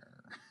here.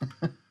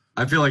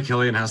 I feel like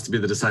Hillian has to be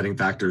the deciding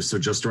factor. So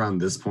just around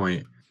this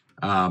point,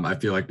 I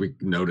feel like we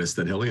noticed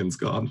that Hillian's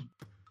gone.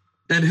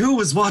 And who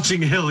was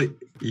watching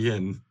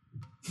Hillian?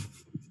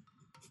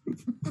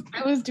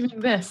 I was doing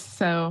this,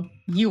 so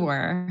you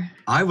were.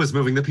 I was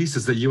moving the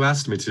pieces that you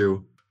asked me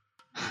to.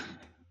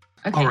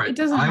 Okay, all right, it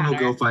doesn't matter. I will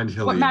go find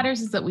Hillian. What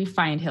matters is that we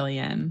find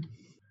Hillian.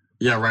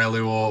 Yeah,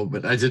 Riley will.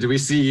 But did we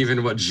see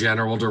even what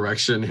general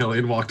direction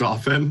Hillian walked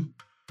off in?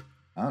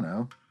 I don't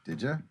know.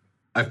 Did you?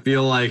 I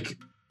feel like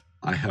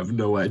I have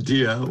no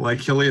idea. Like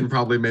Hillian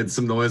probably made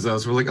some noise.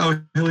 We're like,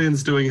 oh,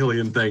 Hillian's doing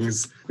Hillian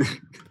things.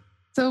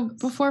 So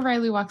before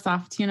Riley walks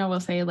off, Tuna will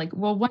say, like,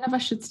 well, one of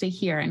us should stay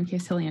here in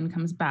case Hillian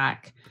comes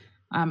back.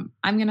 I'm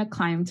going to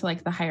climb to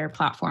like the higher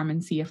platform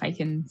and see if I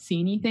can see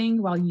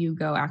anything while you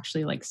go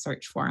actually like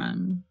search for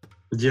him.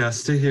 Yeah,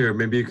 stay here.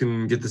 Maybe you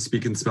can get the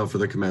speak and spell for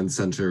the command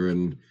center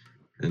and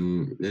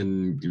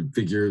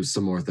figure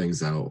some more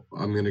things out.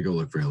 I'm going to go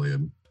look for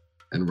Hillian.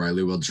 And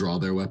Riley will draw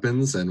their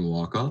weapons and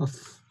walk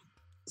off.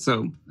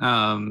 So,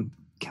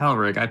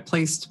 Calric, I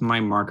placed my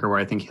marker where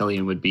I think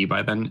Hillian would be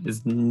by then.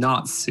 Is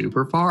not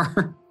super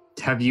far.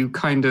 Have you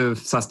kind of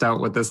sussed out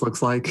what this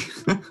looks like?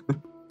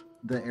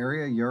 The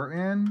area you're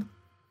in,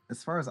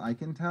 as far as I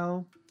can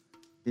tell,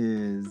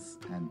 is,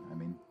 and I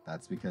mean,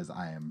 that's because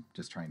I am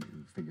just trying to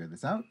figure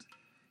this out,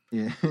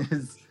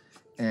 is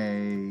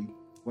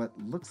what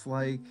looks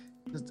like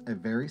just a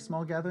very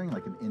small gathering,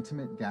 like an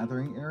intimate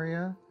gathering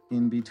area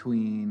in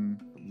between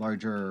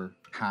larger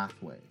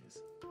pathways.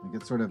 Like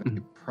it's sort of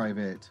a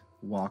private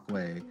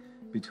walkway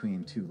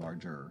between two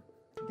larger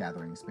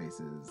gathering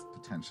spaces,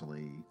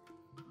 potentially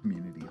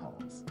community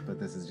halls. But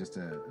this is just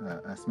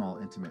a small,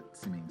 intimate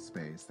seeming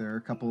space. There are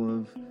a couple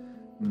of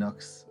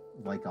nooks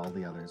like all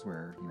the others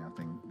where,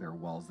 there are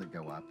walls that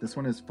go up. This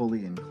one is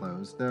fully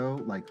enclosed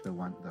though, like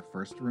the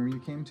first room you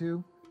came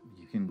to.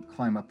 You can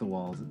climb up the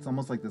walls. It's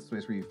almost like this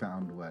place where you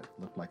found what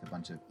looked like a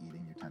bunch of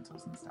eating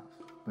utensils and stuff,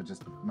 but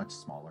just much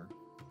smaller.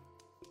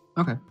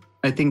 Okay.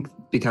 I think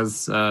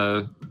because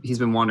he's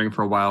been wandering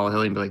for a while,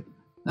 he'll be like,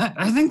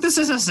 I think this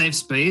is a safe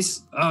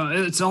space.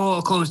 It's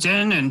all closed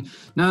in, and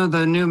none of the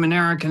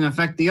Numenera can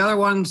affect the other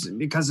ones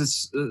because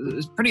it's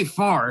pretty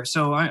far.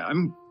 So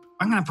I'm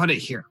gonna put it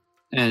here.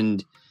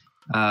 And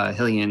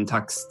Hillian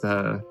tucks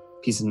the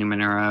piece of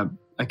Numenera.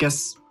 I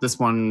guess this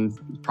one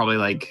probably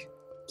like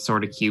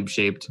sort of cube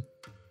shaped,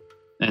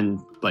 and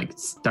like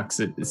sticks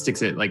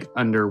it like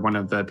under one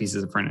of the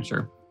pieces of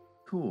furniture.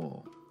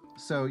 Cool.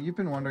 So you've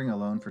been wandering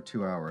alone for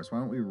 2 hours. Why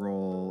don't we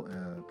roll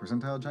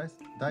percentile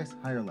dice,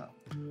 high or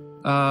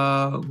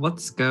low?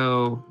 Let's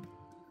go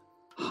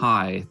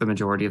high. The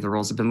majority of the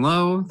rolls have been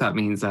low. That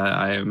means that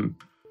I am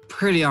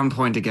pretty on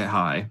point to get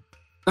high.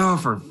 Oh,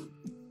 for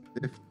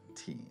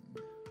 15.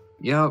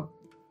 Yep.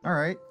 All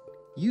right.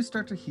 You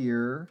start to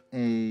hear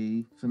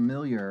a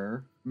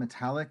familiar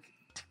metallic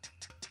tick, tick,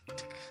 tick, tick,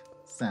 tick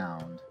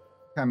sound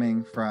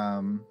coming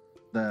from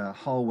the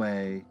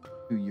hallway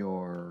to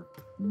your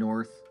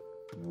northwest.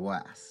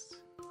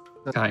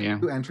 So Got you.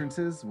 two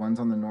entrances, one's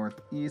on the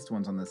northeast,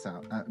 one's on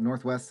the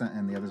northwest,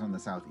 and the other's on the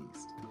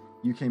southeast.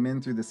 You came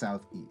in through the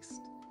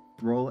southeast.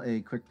 Roll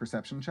a quick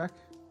perception check,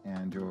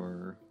 and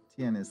your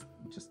TN is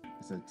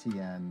a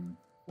TN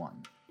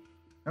 1.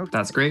 Okay.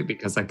 That's great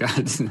because I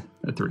got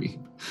a 3.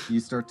 You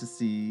start to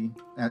see,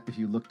 if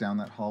you look down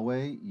that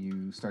hallway,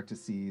 you start to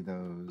see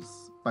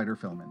those spider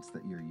filaments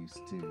that you're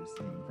used to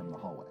seeing from the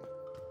hallway.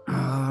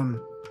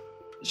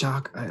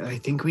 Jacques, I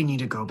think we need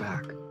to go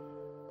back.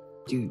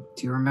 Do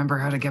you remember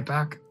how to get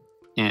back?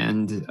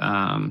 And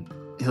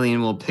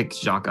Hillian will pick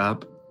Jacques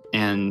up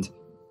and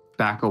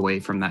back away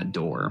from that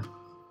door.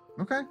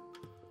 Okay.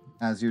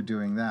 As you're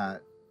doing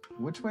that,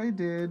 which way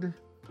did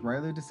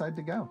Rylu decide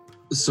to go?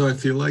 So I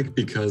feel like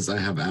because I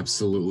have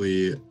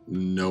absolutely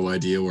no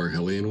idea where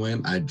Hillian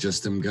went, I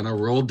just am gonna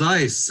roll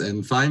dice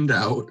and find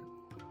out.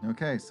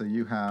 Okay, so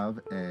you have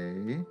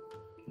a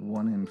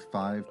 1 in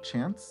 5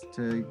 chance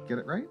to get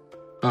it right.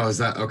 Oh, is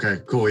that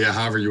okay? Cool. Yeah,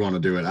 however you want to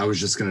do it. I was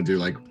just gonna do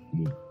like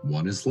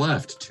 1 is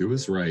left, 2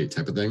 is right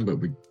type of thing, but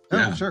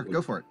Oh, sure,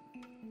 go for it.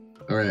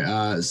 All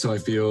right. So I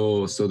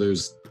feel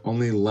there's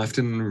only left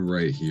and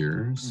right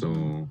here.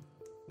 So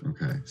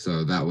okay.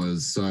 So I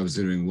was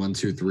doing 1,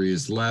 2, 3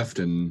 is left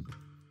and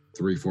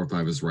 3, 4,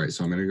 5 is right.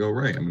 So I'm gonna go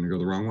right. I'm gonna go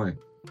the wrong way.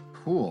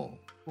 Cool.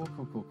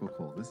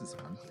 This is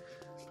fun.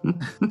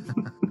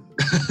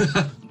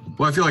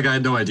 Well, I feel like I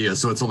had no idea,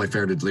 so it's only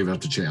fair to leave it up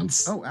to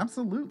chance. Oh,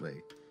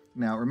 absolutely.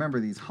 Now, remember,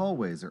 these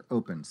hallways are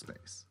open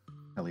space.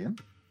 Hillian?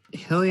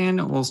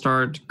 Hillian will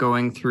start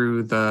going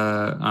through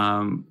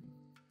the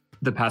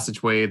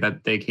passageway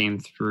that they came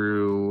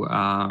through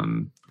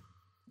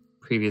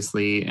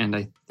previously, and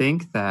I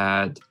think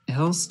that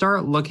he'll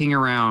start looking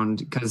around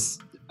because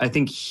I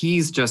think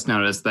he's just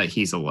noticed that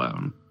he's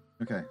alone.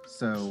 Okay,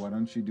 so why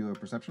don't you do a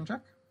perception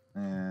check?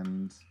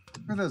 And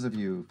for those of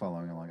you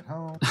following along at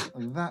home,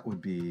 that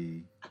would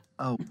be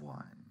a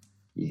 1.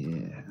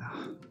 Yeah.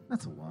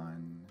 That's a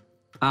 1.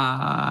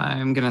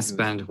 I'm going to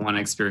spend 1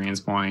 experience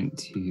point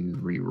to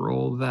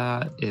re-roll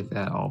that, if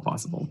at all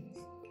possible.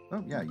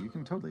 Oh, yeah, you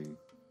can totally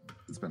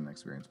spend an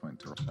experience point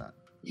to roll that.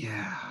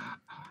 Yeah.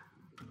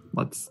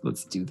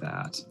 Let's do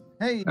that.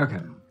 Hey,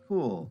 Okay.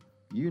 cool.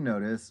 You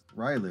notice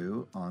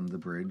Rylu on the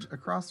bridge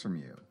across from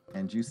you,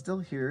 and you still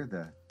hear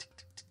the tick,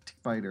 tick, tick, tick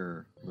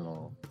spider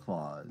little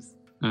claws.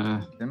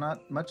 They're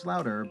not much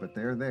louder, but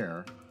they're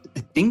there. I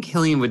think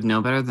Hillian would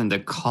know better than to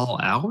call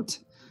out,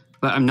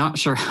 but I'm not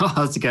sure how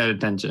else to get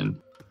attention.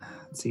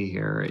 Let's see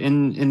here.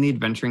 In the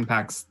adventuring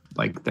packs,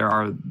 like there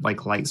are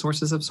like light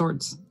sources of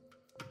sorts.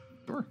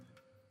 Sure.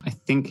 I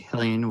think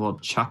Hillian will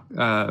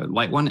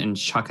light one and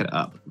chuck it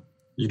up.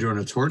 You doing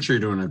a torch or you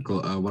doing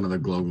one of the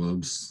glow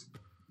globes?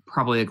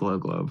 Probably a glow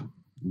globe.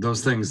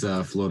 Those things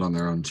float on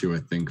their own too, I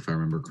think, if I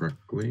remember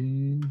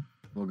correctly.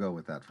 We'll go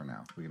with that for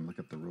now. We can look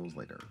up the rules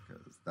later,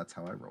 because that's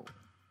how I roll.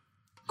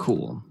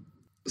 Cool.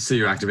 So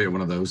you activate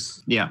one of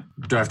those. Yeah.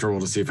 Do I have to roll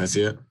to see if I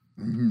see it?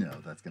 No,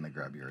 that's going to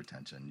grab your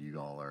attention. You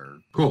all are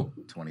Cool.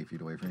 20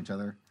 feet away from each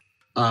other.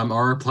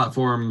 Are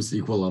platforms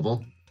equal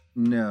level?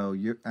 No,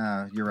 you're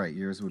right.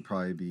 Yours would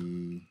probably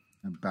be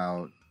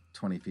about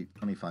 20 feet,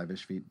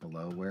 25-ish feet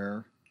below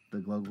where the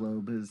glow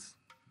globe is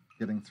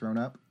getting thrown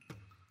up.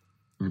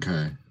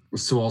 Okay.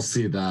 So I'll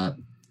see that.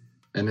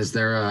 And is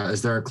there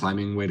a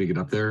climbing way to get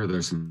up there? Are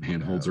there some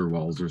handholds or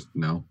walls or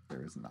no?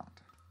 There is not.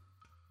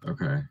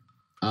 Okay.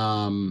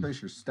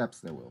 Trace your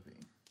steps there will be.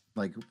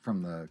 Like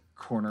from the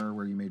corner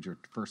where you made your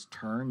first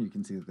turn, you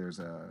can see that there's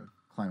a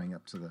climbing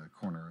up to the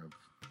corner of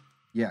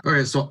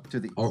Okay, so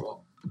to the east.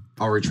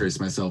 I'll retrace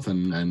myself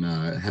and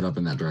head up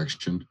in that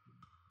direction.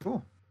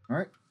 Cool. All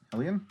right,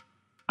 Hillian.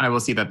 I will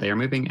see that they are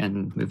moving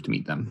and move to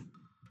meet them.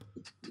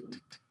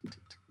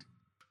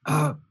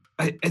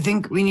 I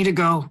think we need to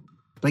go.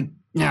 Like,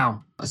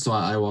 now. So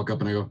I walk up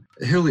and I go,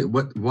 Hilly,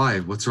 why?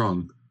 What's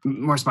wrong?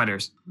 More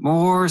spiders.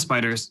 More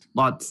spiders.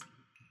 Lots.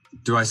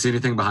 Do I see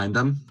anything behind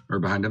them or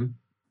behind him?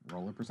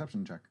 Roll a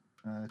perception check.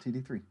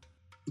 TD3.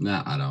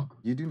 Nah, I don't.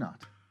 You do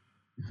not.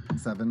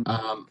 7.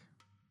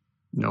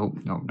 No.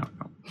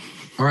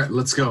 All right,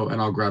 let's go.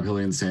 And I'll grab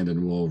Hilly and Sand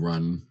and we'll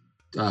run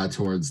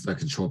towards the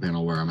control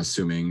panel where I'm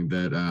assuming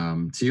that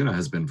Tiuna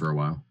has been for a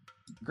while.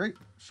 Great.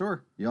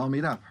 Sure. You all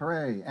meet up.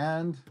 Hooray.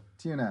 And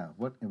Tiuna,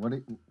 what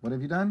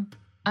have you done?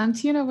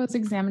 Tiuna was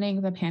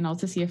examining the panel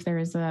to see if there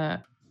is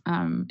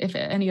if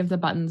any of the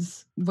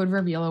buttons would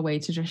reveal a way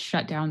to just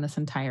shut down this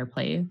entire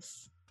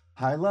place.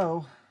 High,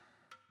 low.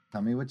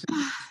 Tell me what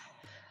you...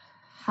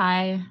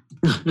 Hi.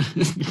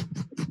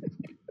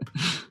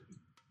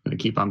 Gonna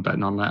keep on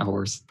betting on that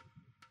horse.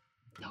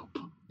 Nope.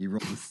 You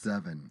rolled a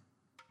 7.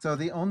 So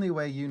the only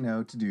way you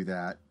know to do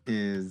that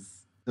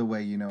is the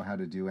way you know how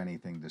to do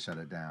anything to shut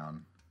it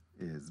down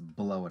is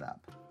blow it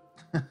up.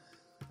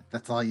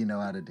 That's all you know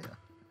how to do.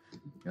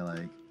 You're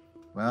like,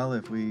 well,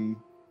 if we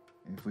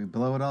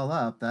blow it all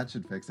up, that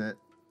should fix it.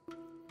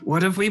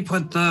 What if we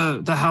put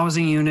the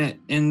housing unit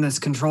in this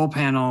control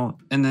panel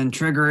and then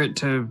trigger it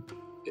to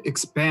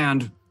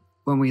expand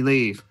when we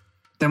leave?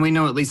 Then we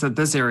know at least that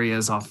this area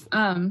is off.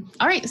 All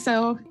right,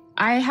 so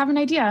I have an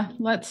idea.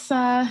 Let's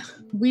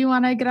we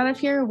want to get out of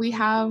here. We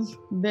have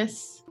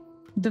this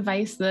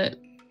device that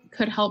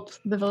could help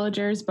the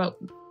villagers, but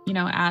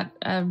at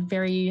a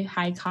very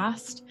high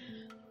cost.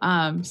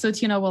 So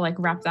Tina will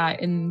wrap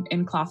that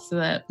in cloth so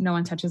that no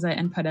one touches it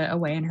and put it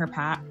away in her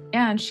pack.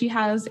 And she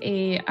has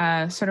a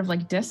sort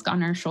of disc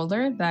on her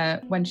shoulder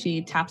that when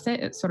she taps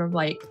it, it sort of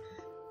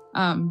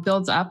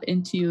builds up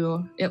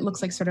into, it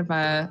looks like sort of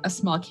a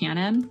small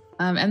cannon.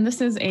 And this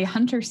is a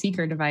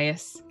hunter-seeker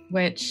device,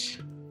 which,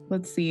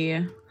 let's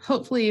see,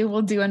 hopefully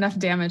will do enough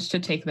damage to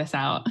take this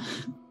out.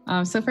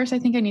 So first I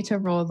think I need to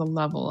roll the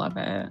level of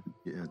it.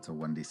 Yeah, it's a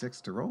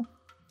 1d6 to roll.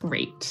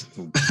 Great.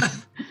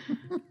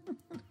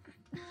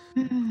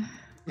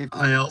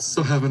 I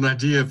also have an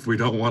idea if we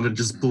don't want to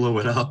just blow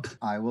it up.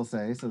 I will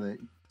say, so that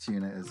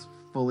Tiuna is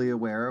fully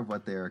aware of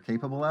what they are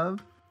capable of,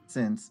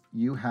 since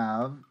you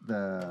have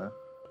the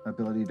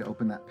ability to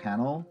open that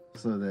panel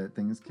so that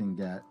things can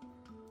get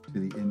to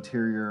the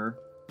interior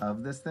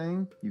of this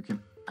thing, you can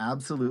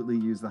absolutely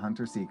use the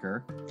Hunter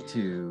Seeker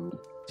to...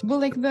 Well,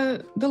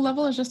 the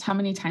level is just how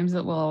many times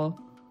it will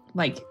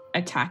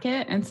attack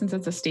it, and since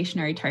it's a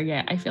stationary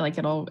target, I feel like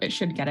it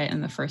should get it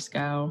in the first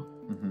go.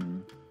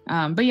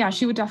 Mm-hmm. But yeah,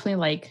 she would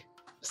definitely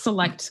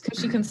select, because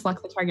she can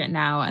select the target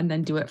now and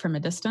then do it from a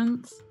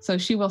distance. So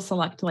she will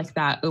select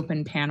that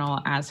open panel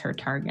as her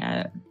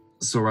target.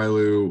 So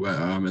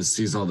Railu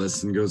sees all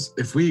this and goes,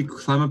 if we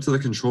climb up to the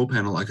control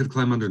panel, I could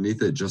climb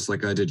underneath it just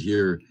like I did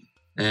here.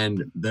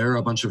 And there are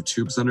a bunch of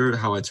tubes under it,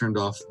 how I turned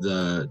off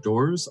the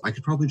doors. I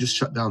could probably just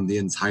shut down the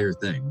entire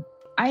thing.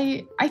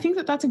 I think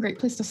that that's a great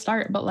place to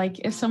start, but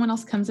if someone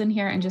else comes in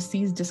here and just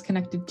sees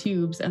disconnected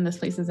tubes and this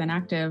place is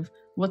inactive,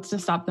 what's to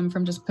stop them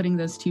from just putting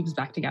those tubes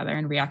back together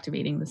and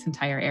reactivating this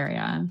entire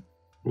area?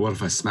 What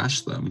if I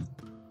smash them?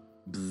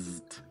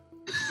 Bzzzt.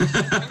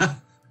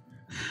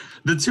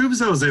 The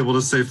tubes I was able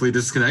to safely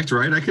disconnect,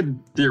 right? I could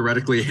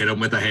theoretically hit them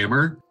with a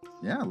hammer.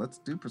 Yeah, let's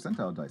do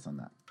percentile dice on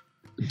that.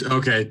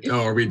 Okay.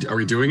 Oh, are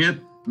we doing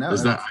it? No,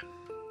 Is that...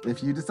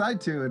 if you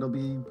decide to, it'll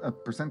be a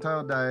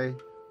percentile die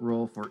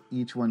roll for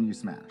each one you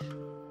smash.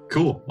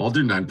 Cool. I'll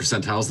do 9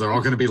 percentiles. They're all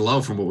going to be low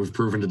from what we've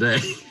proven today.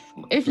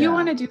 If you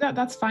want to do that,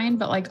 that's fine.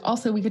 But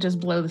also we could just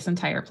blow this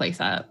entire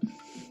place up.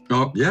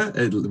 Oh yeah,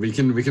 we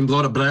can blow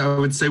it up. But I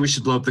would say we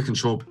should blow up the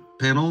control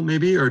panel,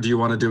 maybe. Or do you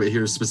want to do it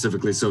here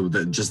specifically so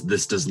that just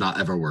this does not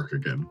ever work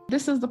again?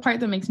 This is the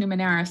part that makes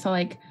Numenera.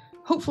 So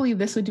hopefully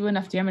this would do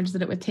enough damage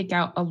that it would take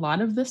out a lot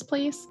of this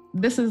place.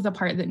 This is the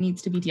part that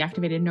needs to be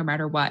deactivated no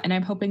matter what. And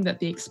I'm hoping that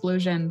the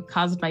explosion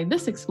caused by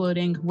this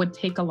exploding would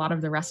take a lot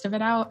of the rest of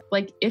it out.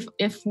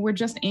 If we're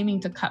just aiming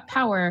to cut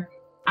power,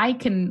 I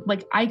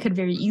could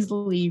very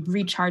easily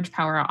recharge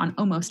power on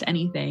almost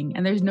anything.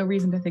 And there's no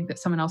reason to think that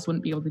someone else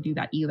wouldn't be able to do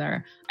that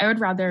either. I would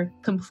rather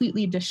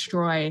completely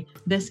destroy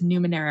this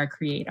Numenera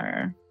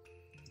creator.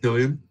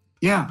 Killian?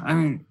 Yeah, I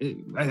mean,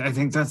 I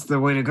think that's the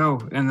way to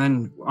go. And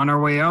then on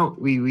our way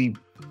out, we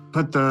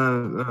put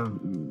the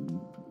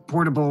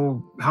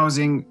portable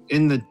housing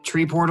in the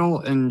tree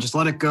portal and just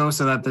let it go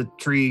so that the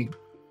tree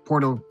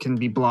portal can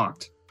be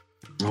blocked.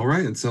 All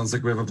right. It sounds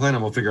like we have a plan,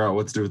 and we'll figure out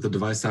what to do with the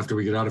device after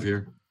we get out of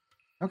here.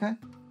 Okay,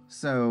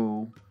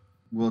 so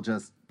we'll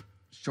just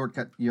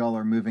shortcut. Y'all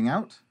are moving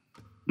out.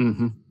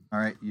 Mm-hmm. All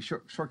right, you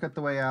shortcut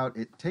the way out.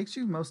 It takes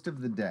you most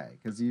of the day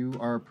because you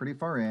are pretty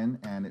far in,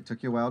 and it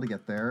took you a while to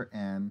get there.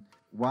 And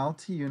while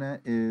Tiuna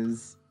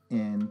is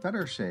in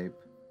better shape,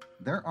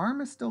 their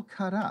arm is still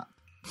cut up.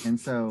 And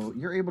so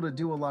you're able to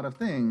do a lot of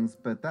things,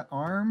 but that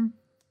arm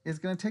is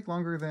going to take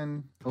longer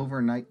than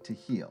overnight to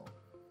heal.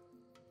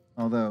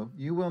 Although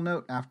you will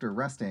note after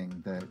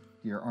resting that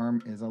your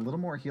arm is a little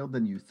more healed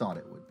than you thought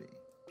it would be.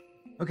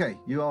 Okay,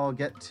 you all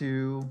get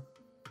to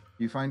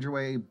You find your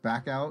way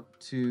back out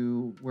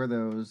to where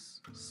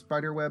those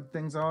spider web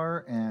things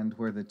are and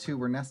where the two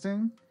were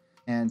nesting,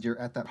 and you're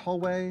at that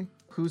hallway.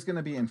 Who's going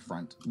to be in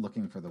front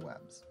looking for the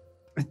webs?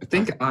 I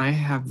think I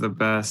have the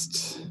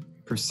best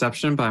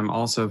perception, but I'm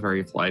also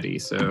very flighty,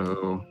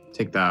 so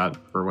take that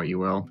for what you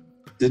will.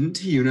 Didn't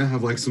Tiuna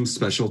have like some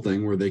special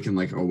thing where they can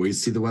like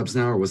always see the webs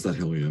now, or was that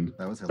Hillian?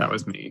 That was Hillian. That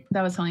was me.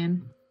 That was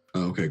Hillian.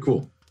 Oh, okay,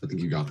 cool. I think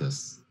you got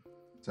this.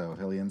 So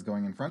Hillian's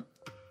going in front.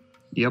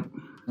 Yep.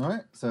 All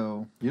right,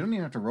 so you don't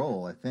even have to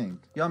roll, I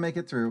think. Y'all make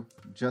it through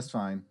just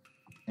fine,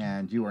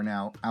 and you are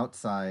now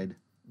outside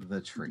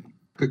the tree.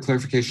 Quick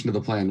clarification to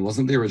the plan.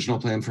 Wasn't the original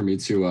plan for me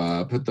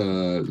to put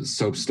the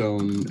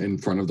soapstone in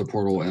front of the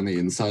portal and the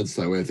inside,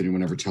 so that way if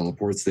anyone ever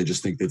teleports, they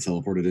just think they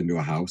teleported into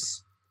a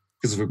house?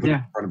 Because if we put it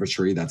in front of a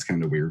tree, that's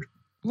kind of weird.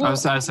 Well, I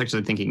was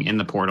actually thinking in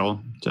the portal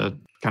to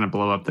kind of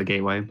blow up the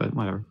gateway, but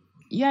whatever.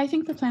 yeah, I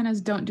think the plan is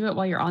don't do it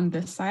while you're on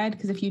this side,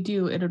 because if you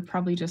do, it would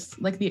probably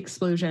just, like the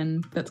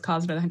explosion that's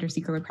caused by the Hunter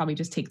Seeker would probably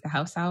just take the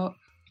house out.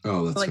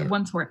 Oh, that's So, like, fair.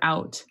 once we're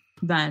out,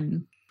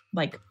 then,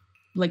 like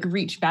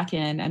reach back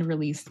in and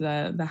release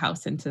the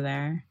house into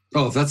there.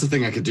 Oh, if that's a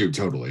thing I could do,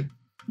 totally.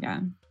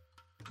 Yeah.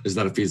 Is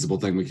that a feasible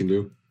thing we can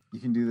do? You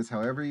can do this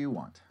however you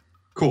want.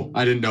 Cool.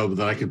 I didn't know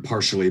that I could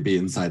partially be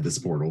inside this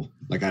portal.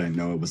 Like, I didn't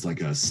know it was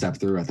like a step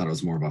through. I thought it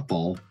was more of a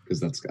fall,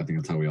 because I think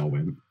that's how we all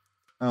went.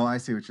 Oh, I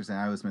see what you're saying.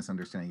 I was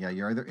misunderstanding. Yeah,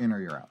 you're either in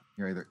or you're out.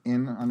 You're either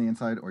in on the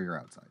inside or you're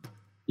outside.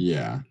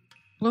 Yeah.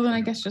 Well, then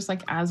I guess just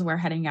like as we're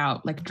heading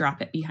out, like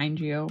drop it behind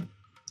you.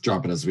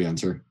 Drop it as we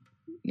enter.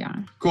 Yeah.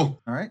 Cool.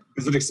 All right.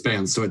 Because it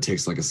expands, so it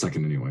takes like a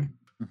second anyway.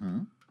 Mm-hmm.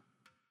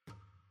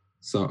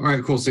 So, all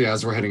right, cool. So yeah,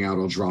 as we're heading out,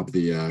 I'll drop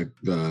the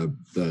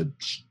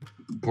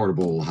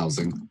portable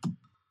housing.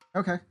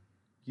 Okay.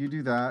 You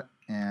do that,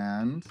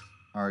 and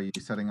are you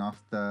setting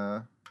off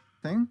the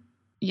thing?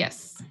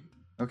 Yes.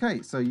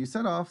 Okay, so you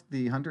set off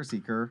the Hunter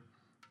Seeker,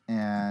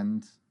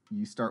 and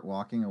you start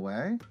walking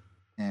away.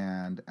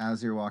 And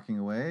as you're walking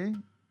away,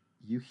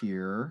 you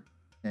hear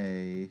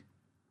a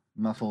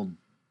muffled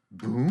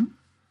boom.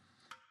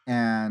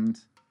 And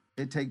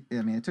it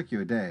took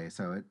you a day,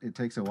 so it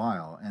takes a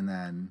while. And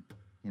then,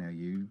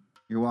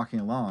 you're walking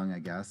along, I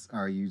guess.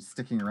 Are you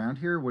sticking around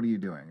here? What are you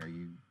doing? Are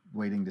you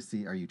waiting to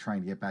see? Are you trying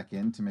to get back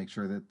in to make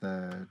sure that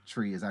the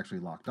tree is actually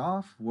locked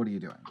off? What are you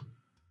doing?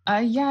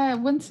 Yeah,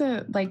 once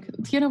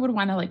Tiuna would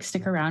want to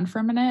stick around for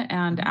a minute,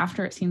 and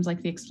after it seems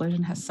like the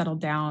explosion has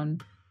settled down,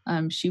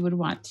 she would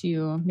want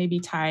to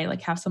maybe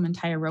have someone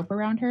tie a rope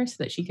around her so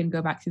that she can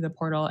go back through the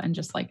portal and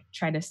just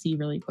try to see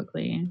really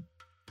quickly.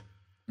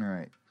 All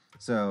right.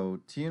 So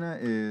Tiuna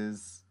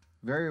is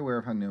very aware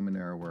of how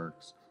Numenera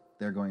works.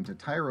 They're going to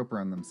tie a rope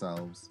around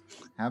themselves,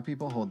 have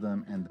people hold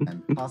them, and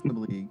then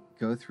possibly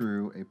go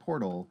through a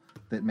portal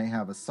that may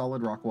have a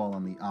solid rock wall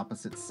on the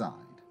opposite side.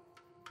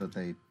 So that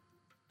they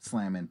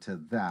slam into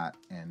that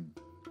and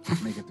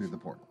make it through the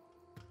portal.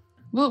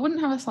 Well, it wouldn't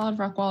have a solid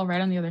rock wall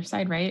right on the other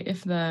side, right?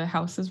 If the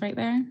house is right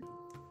there?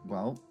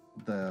 Well,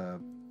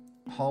 the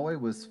hallway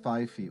was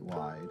 5 feet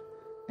wide,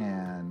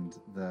 and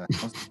the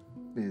house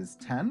is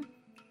 10.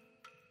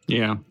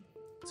 Yeah.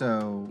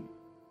 So...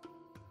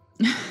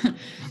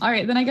 All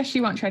right, then I guess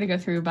she won't try to go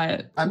through,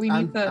 but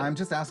I'm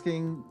just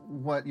asking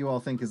what you all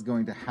think is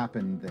going to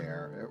happen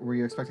there. Were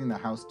you expecting the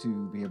house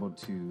to be able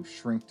to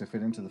shrink to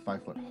fit into the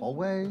 5-foot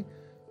hallway?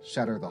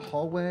 Shatter the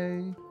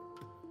hallway?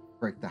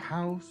 Break the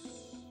house?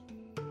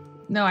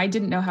 No, I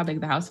didn't know how big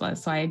the house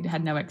was, so I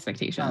had no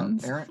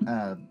expectations.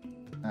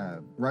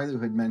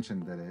 Rylu had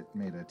mentioned that it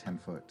made a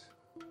 10-foot.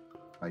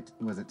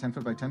 Was it 10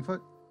 foot by 10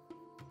 foot?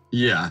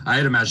 Yeah, I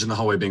had imagined the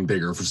hallway being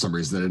bigger for some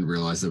reason. I didn't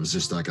realize it was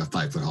just like a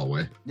 5-foot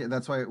hallway. Yeah,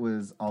 that's why it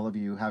was all of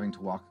you having to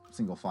walk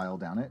single file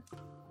down it.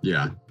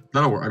 Yeah,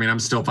 that'll work. I mean, I'm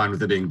still fine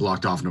with it being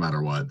blocked off no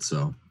matter what,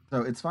 so.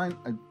 So it's fine.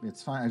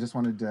 It's fine. I just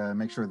wanted to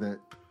make sure that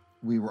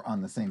we were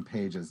on the same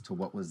page as to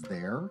what was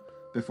there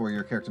before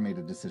your character made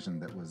a decision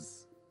that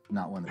was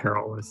not one that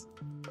Perilous.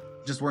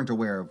 just weren't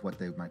aware of what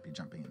they might be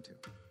jumping into.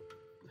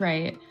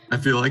 Right. I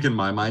feel like in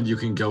my mind, you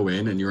can go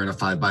in and you're in a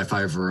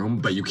 5x5 room,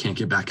 but you can't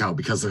get back out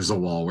because there's a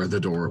wall where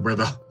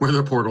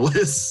the portal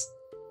is.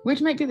 Which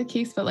might be the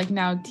case, but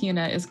now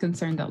Tiuna is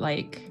concerned that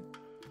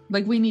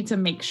we need to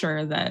make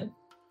sure that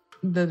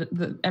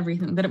the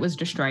everything, that it was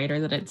destroyed or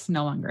that it's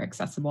no longer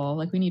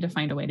accessible. We need to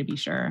find a way to be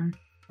sure.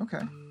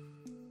 Okay.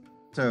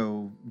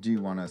 So do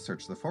you want to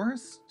search the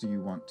forest? Do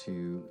you want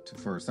to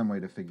for some way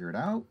to figure it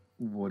out?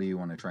 What do you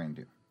want to try and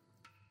do?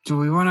 Do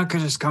we want to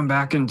just come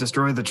back and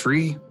destroy the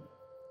tree?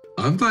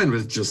 I'm fine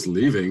with just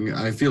leaving.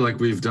 I feel like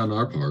we've done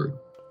our part.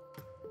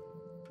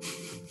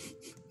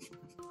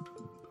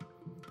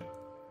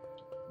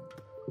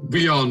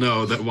 We all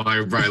know that why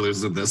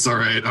Rylu's in this, all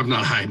right? I'm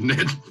not hiding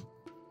it.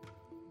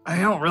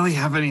 I don't really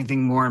have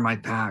anything more in my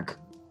pack.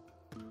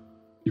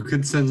 You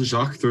could send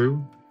Jacques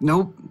through.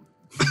 Nope.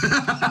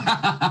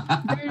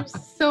 There's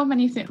so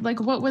many things.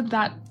 What would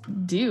that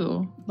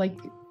do?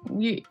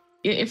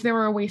 If there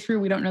were a way through,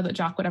 we don't know that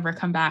Jock would ever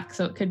come back.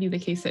 So it could be the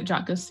case that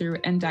Jock goes through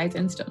and dies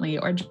instantly,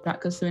 or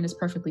Jock goes through and is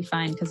perfectly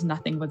fine because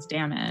nothing was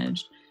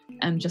damaged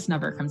and just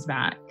never comes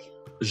back.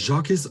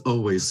 Jacques is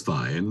always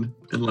fine.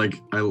 And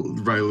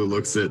Riley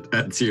looks at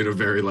Tiuna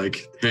very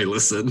hey,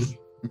 listen,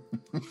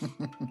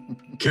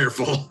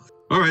 careful.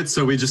 All right,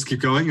 so we just keep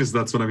going?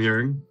 That's what I'm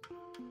hearing?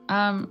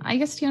 I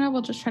guess Tiuna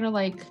will just try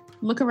to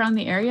look around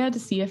the area to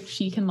see if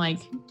she can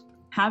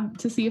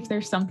see if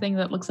there's something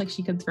that looks like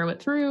she could throw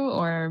it through,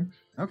 or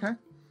Okay.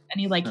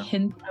 any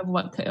hint of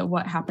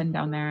what happened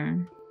down there.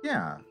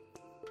 Yeah.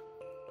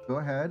 Go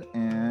ahead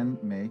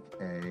and make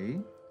a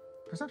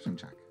perception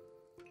check.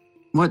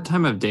 What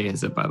time of day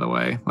is it, by the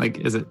way?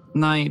 Is it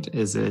night?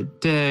 Is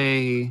it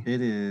day?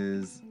 It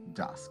is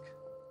dusk.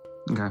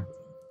 Okay.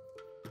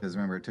 Because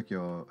remember, it took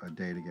you a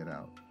day to get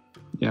out.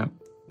 Yeah.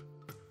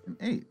 An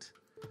 8.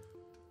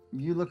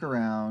 You look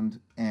around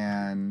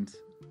and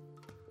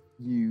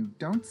you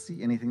don't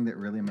see anything that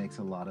really makes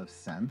a lot of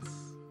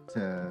sense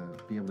to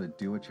be able to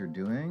do what you're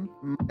doing.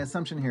 My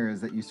assumption here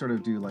is that you sort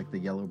of do the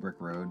yellow brick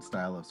road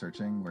style of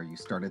searching, where you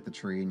start at the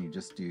tree and you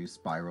just do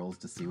spirals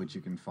to see what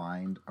you can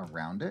find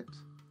around it.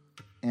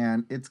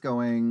 And it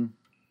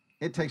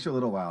takes you a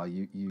little while.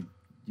 You're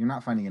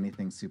not finding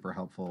anything super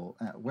helpful.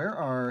 Where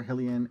are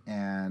Hillian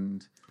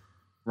and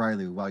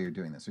Riley while you're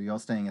doing this? Are you all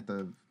staying at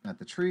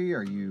the tree?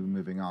 Are you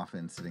moving off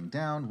and sitting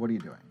down? What are you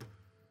doing?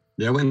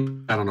 Yeah, I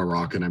went out on a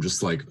rock and I'm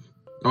just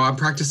I'm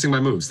practicing my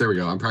moves. There we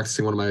go. I'm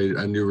practicing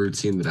a new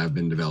routine that I've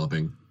been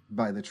developing.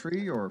 By the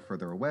tree or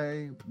further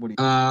away? What do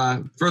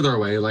you? Further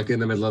away, in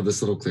the middle of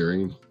this little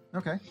clearing.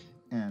 Okay.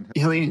 And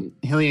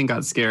Hillian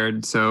got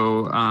scared,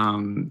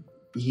 so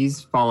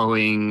he's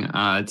following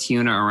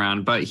Tiuna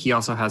around, but he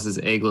also has his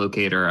egg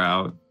locator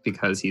out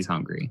because he's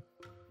hungry.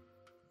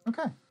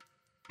 okay.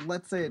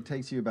 Let's say it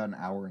takes you about an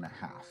hour and a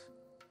half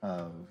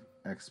of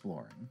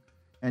exploring,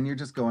 and you're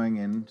just going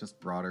in just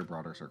broader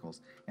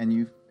circles,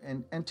 and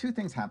and two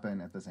things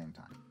happen at the same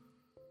time.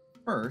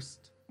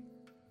 First,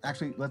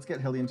 actually, let's get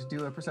Hillian to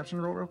do a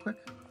perception roll real quick.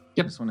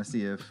 Yep. I just want to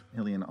see if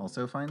Hillian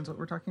also finds what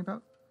we're talking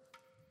about.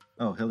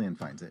 Oh, Hillian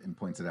finds it and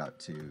points it out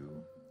to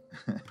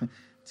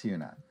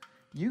Tiuna.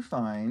 You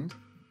find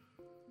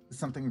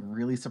something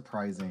really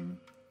surprising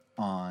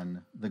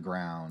on the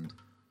ground,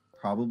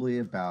 probably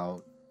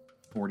about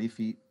 40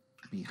 feet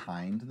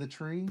behind the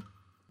tree,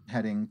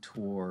 heading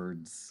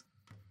towards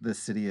the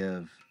city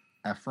of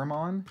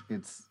Ephraimon.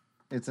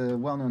 It's a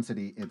well-known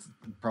city. It's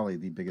probably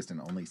the biggest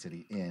and only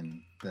city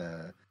in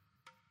the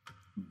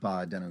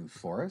Ba-Denu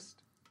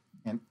forest.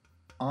 And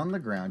on the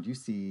ground, you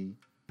see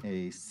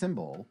a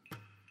symbol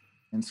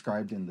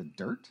inscribed in the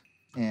dirt.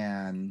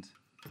 And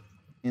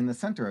in the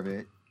center of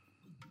it,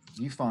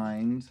 you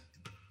find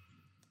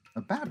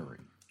a battery.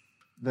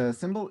 The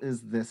symbol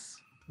is the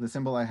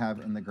symbol I have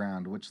in the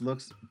ground, which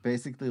looks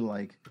basically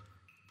like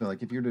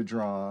if you were to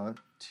draw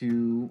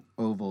two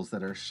ovals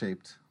that are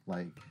shaped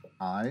like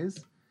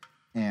eyes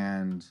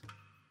and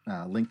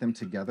link them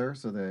together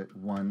so that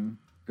one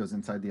goes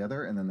inside the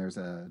other, and then there's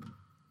a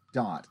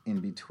dot in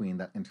between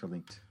that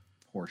interlinked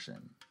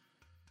portion.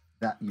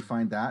 That you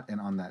find that, and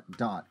on that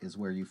dot is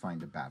where you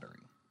find a battery.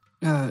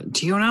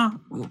 Tiuna,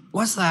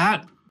 what's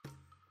that?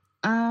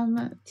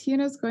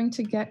 Tiuna's going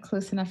to get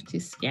close enough to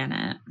scan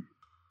it.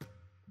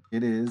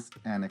 It is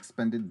an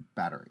expended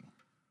battery.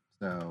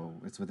 So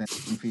it's within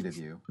 10 feet of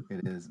you.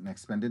 It is an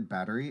expended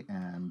battery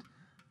and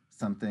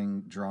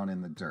something drawn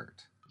in the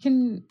dirt.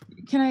 Can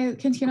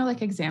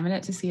Tiuna examine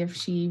it to see if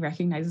she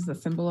recognizes the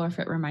symbol or if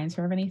it reminds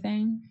her of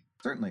anything?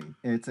 Certainly.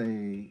 It's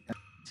a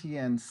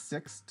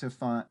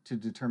TN6 to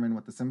determine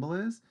what the symbol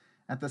is.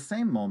 At the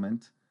same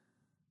moment,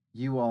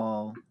 you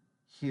all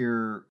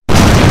hear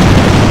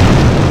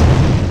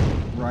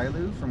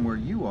Rylu from where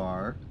you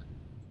are.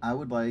 I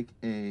would like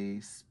a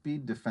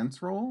speed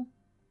defense roll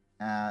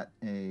at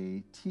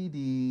a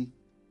TD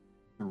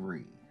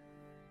 3.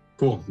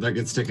 Cool. That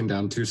gets taken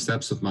down 2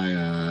 steps with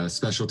my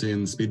specialty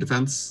in speed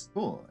defense.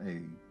 Cool.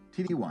 A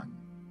TD 1.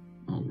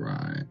 All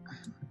right.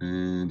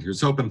 And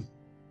here's hoping.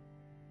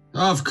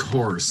 Of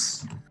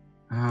course.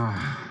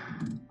 I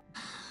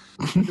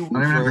don't even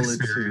have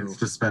experience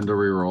to spend to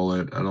re-roll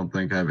it. I don't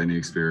think I have any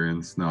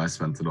experience. No, I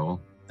spent it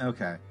all.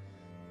 Okay.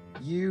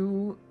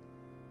 You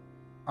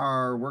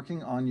are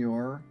working on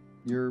your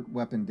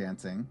weapon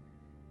dancing,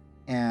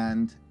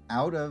 and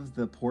out of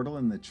the portal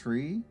in the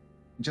tree,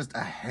 just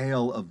a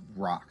hail of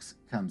rocks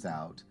comes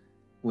out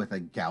with a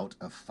gout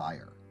of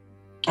fire.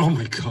 Oh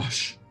my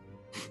gosh.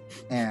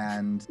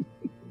 And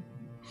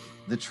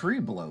the tree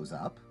blows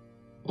up.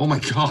 Oh my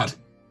god.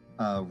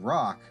 A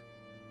rock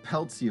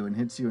pelts you and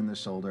hits you in the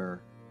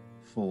shoulder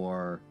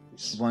for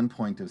 1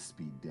 point of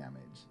speed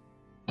damage.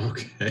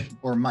 Okay.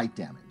 Or might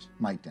damage.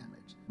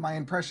 My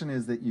impression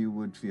is that you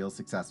would feel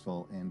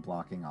successful in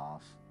blocking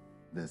off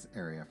this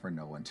area for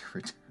no one to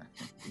return.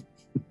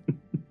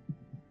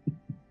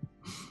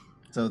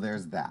 So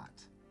there's that.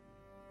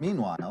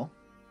 Meanwhile,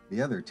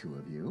 the other two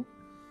of you.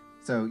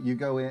 So you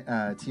go in,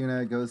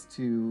 Tiuna goes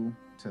to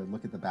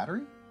look at the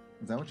battery.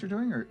 Is that what you're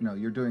doing? Or no,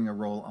 you're doing a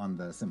roll on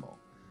the symbol.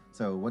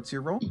 So what's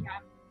your roll? Yeah.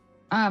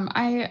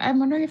 I'm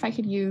wondering if I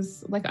could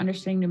use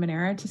understanding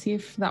Numenera to see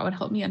if that would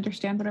help me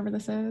understand whatever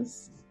this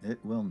is. It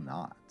will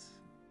not.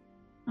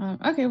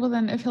 Okay, well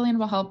then if Hillian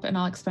will help and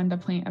I'll expend a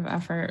point of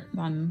effort,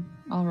 then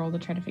I'll roll to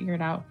try to figure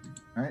it out.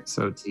 All right.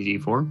 So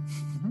TD4.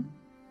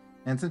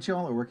 And since you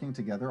all are working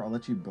together, I'll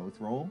let you both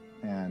roll,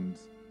 and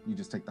you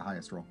just take the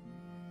highest roll.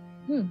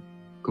 Ooh,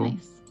 Cool.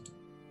 nice.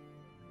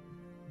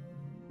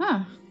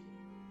 Ah,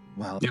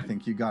 Well, Yeah. I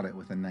think you got it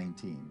with a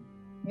 19.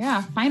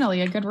 yeah,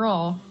 finally a good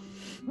roll.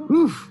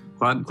 Oof.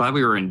 Glad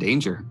we were in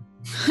danger.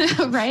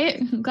 Right?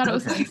 I'm glad it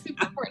was Okay.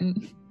 super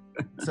important.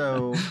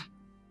 So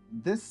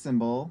this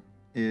symbol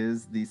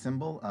is the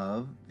symbol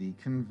of the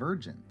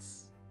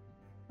convergence.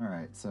 All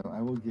right, so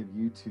I will give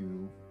you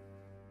two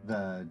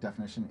the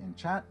definition in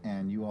chat,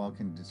 and you all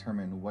can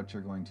determine what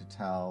you're going to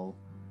tell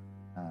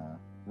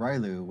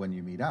Rylu when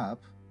you meet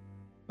up.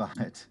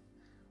 But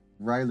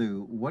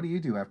Rylu, what do you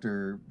do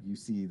after you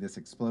see this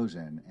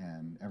explosion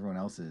and everyone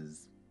else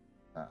is,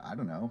 I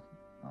don't know,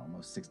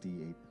 almost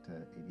 68 to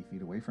 80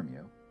 feet away from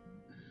you?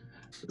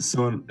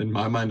 So in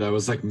my mind, I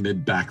was like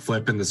mid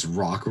backflip, and this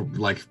rock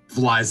like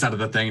flies out of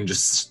the thing and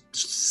just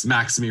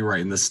smacks me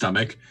right in the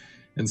stomach,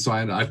 and so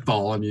I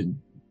fall and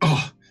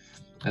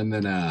and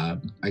then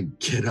I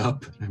get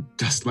up, and I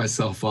dust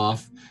myself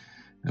off,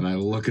 and I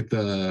look at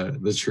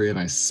the tree and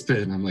I spit,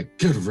 and I'm like,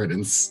 good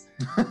riddance.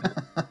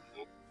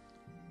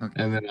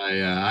 Okay. And then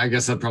I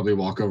guess I'd probably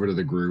walk over to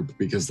the group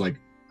because like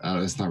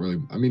it's not really.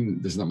 I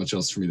mean, there's not much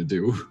else for me to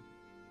do.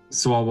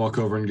 So I'll walk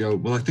over and go,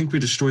 well, I think we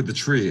destroyed the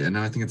tree, and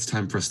now I think it's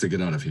time for us to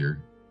get out of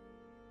here.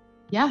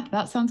 Yeah,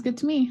 that sounds good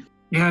to me.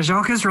 Yeah,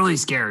 Jacques is really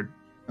scared.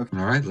 All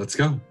right, let's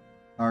go.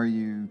 Are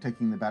you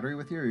taking the battery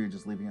with you, or are you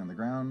just leaving it on the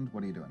ground?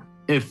 What are you doing?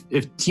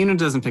 If Tina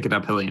doesn't pick it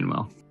up, Hillian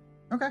will.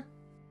 Okay.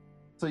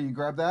 So you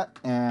grab that,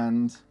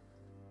 and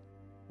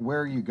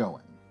where are you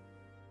going?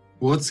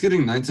 Well, it's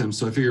getting nighttime,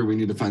 so I figure we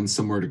need to find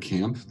somewhere to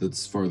camp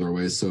that's farther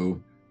away.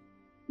 So,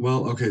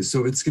 well, okay,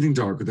 so it's getting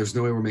dark, but there's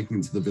no way we're making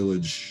it to the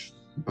village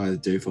by the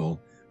dayfall.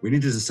 We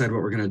need to decide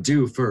what we're going to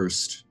do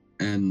first,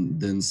 and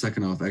then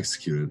second off,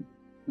 execute it.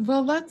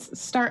 Well, let's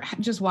start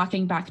just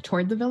walking back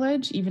toward the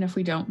village, even if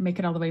we don't make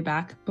it all the way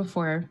back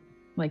before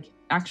like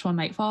actual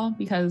nightfall,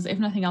 because if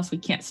nothing else, we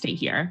can't stay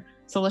here.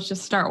 So let's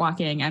just start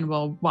walking and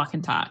we'll walk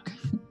and talk.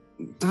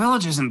 The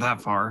village isn't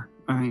that far.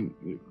 I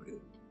mean,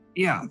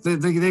 yeah,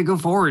 they go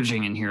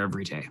foraging in here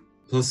every day.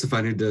 Plus, if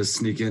I need to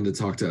sneak in to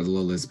talk to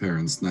Adalole's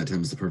parents,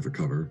 nighttime's the perfect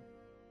cover.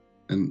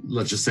 And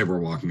let's just say we're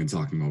walking and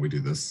talking while we do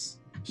this.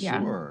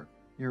 Yeah. Sure.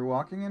 You're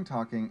walking and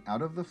talking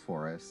out of the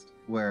forest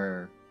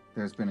where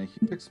there's been a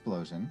huge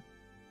explosion.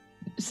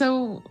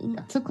 So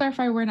to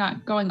clarify, we're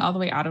not going all the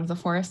way out of the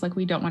forest. Like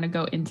we don't want to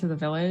go into the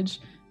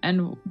village,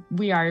 and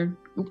we are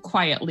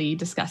quietly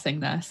discussing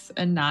this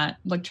and not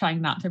like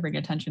trying not to bring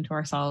attention to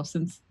ourselves,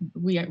 since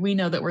we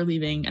know that we're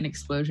leaving an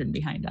explosion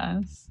behind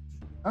us.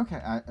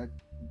 Okay,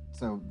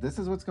 so this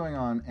is what's going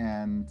on,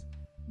 and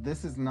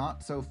this is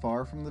not so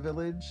far from the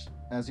village,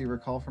 as you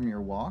recall from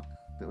your walk.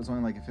 That was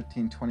only like a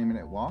 15-20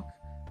 minute walk,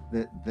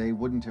 that they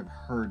wouldn't have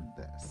heard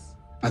this.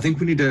 I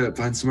think we need to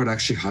find somewhere to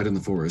actually hide in the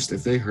forest.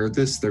 If they heard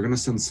this, they're gonna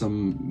send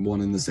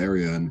someone in this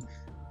area, and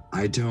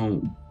I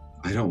don't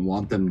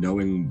want them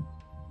knowing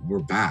we're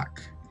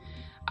back.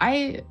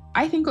 I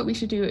think what we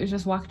should do is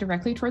just walk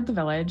directly toward the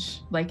village,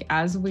 like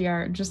as we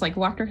are just like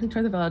walk directly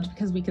toward the village,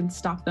 because we can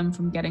stop them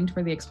from getting to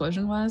where the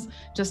explosion was.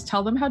 Just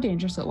tell them how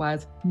dangerous it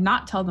was,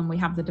 not tell them we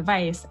have the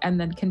device, and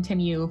then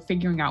continue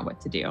figuring out what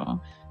to do.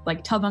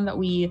 Like tell them that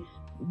we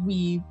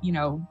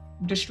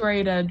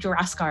destroyed a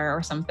Juraskar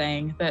or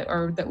something,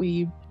 that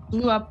we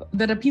blew up,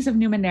 that a piece of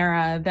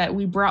Numenera that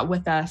we brought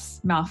with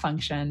us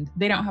malfunctioned.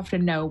 They don't have to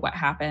know what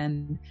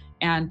happened,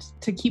 and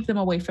to keep them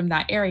away from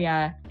that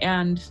area,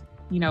 and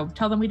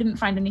tell them we didn't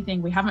find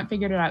anything, we haven't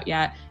figured it out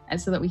yet,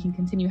 and so that we can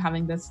continue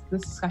having this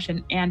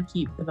discussion and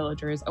keep the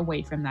villagers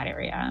away from that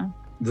area.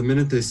 The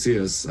minute they see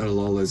us,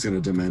 Adalole is going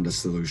to demand a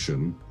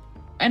solution.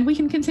 And we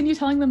can continue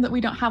telling them that we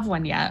don't have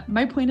one yet.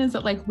 My point is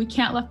that like we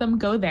can't let them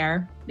go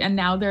there, and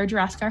now they're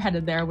Juraskar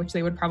headed there, which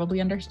they would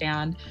probably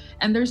understand.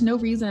 And there's no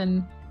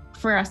reason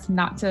for us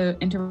not to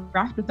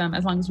interact with them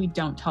as long as we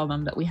don't tell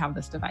them that we have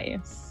this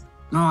device.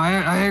 No,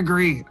 I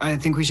agree. I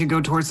think we should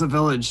go towards the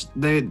village.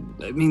 They're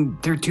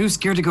too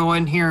scared to go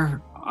in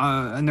here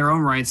in their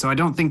own right, so I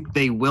don't think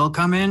they will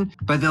come in,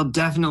 but they'll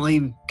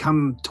definitely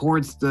come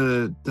towards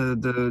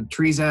the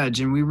tree's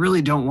edge, and we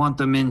really don't want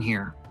them in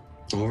here.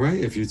 All right,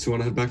 if you two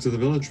want to head back to the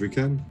village, we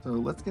can. So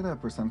let's get a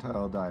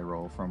percentile die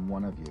roll from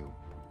one of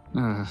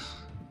you.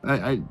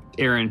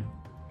 Aaron.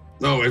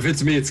 Oh, if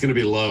it's me, it's going to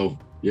be low.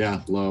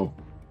 Yeah, low.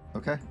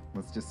 Okay,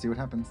 let's just see what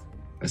happens.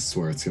 I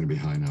swear it's going to be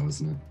high now,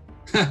 isn't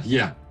it?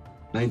 Yeah.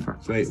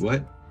 Wait,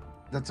 what?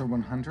 That's a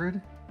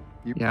 100?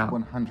 Yeah.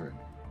 100.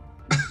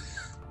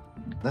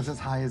 That's as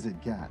high as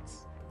it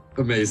gets.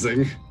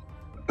 Amazing.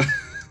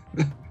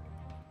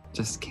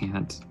 Just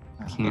can't.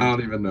 I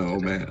don't even know,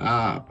 man.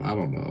 I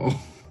don't know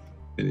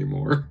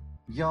anymore.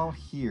 Y'all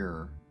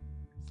hear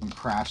some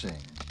crashing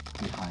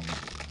behind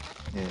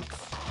you.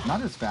 It's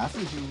not as fast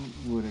as you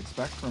would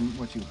expect from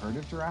what you heard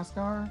of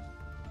Juraskar,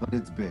 but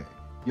it's big.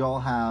 Y'all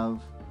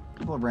have a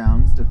couple of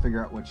rounds to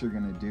figure out what you're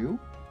going to do,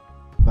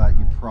 but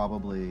you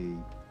probably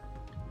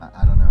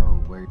I don't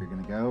know where you're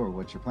going to go or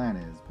what your plan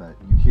is, but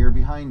you hear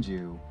behind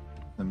you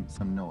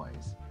some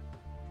noise.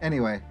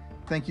 Anyway,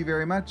 thank you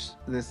very much.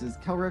 This is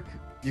Kelric.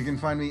 You can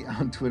find me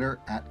on Twitter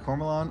at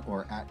Cormelon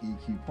or at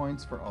EQ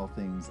Points for all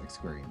things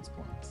experience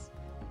points.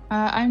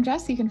 I'm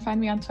Jess. You can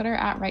find me on Twitter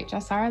at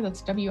WriteJessR.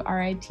 That's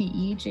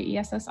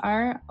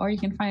WRITEJESSR. Or you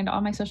can find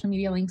all my social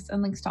media links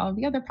and links to all of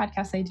the other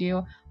podcasts I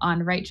do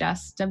on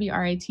WriteJess,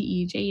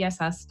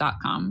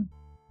 WRITEJESS.com.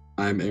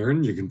 I'm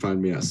Aaron. You can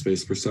find me at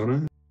Space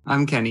Persona.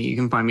 I'm Kenny. You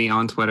can find me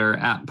on Twitter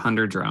at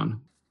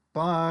PunderDrone.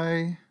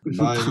 Bye.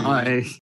 Bye. Bye.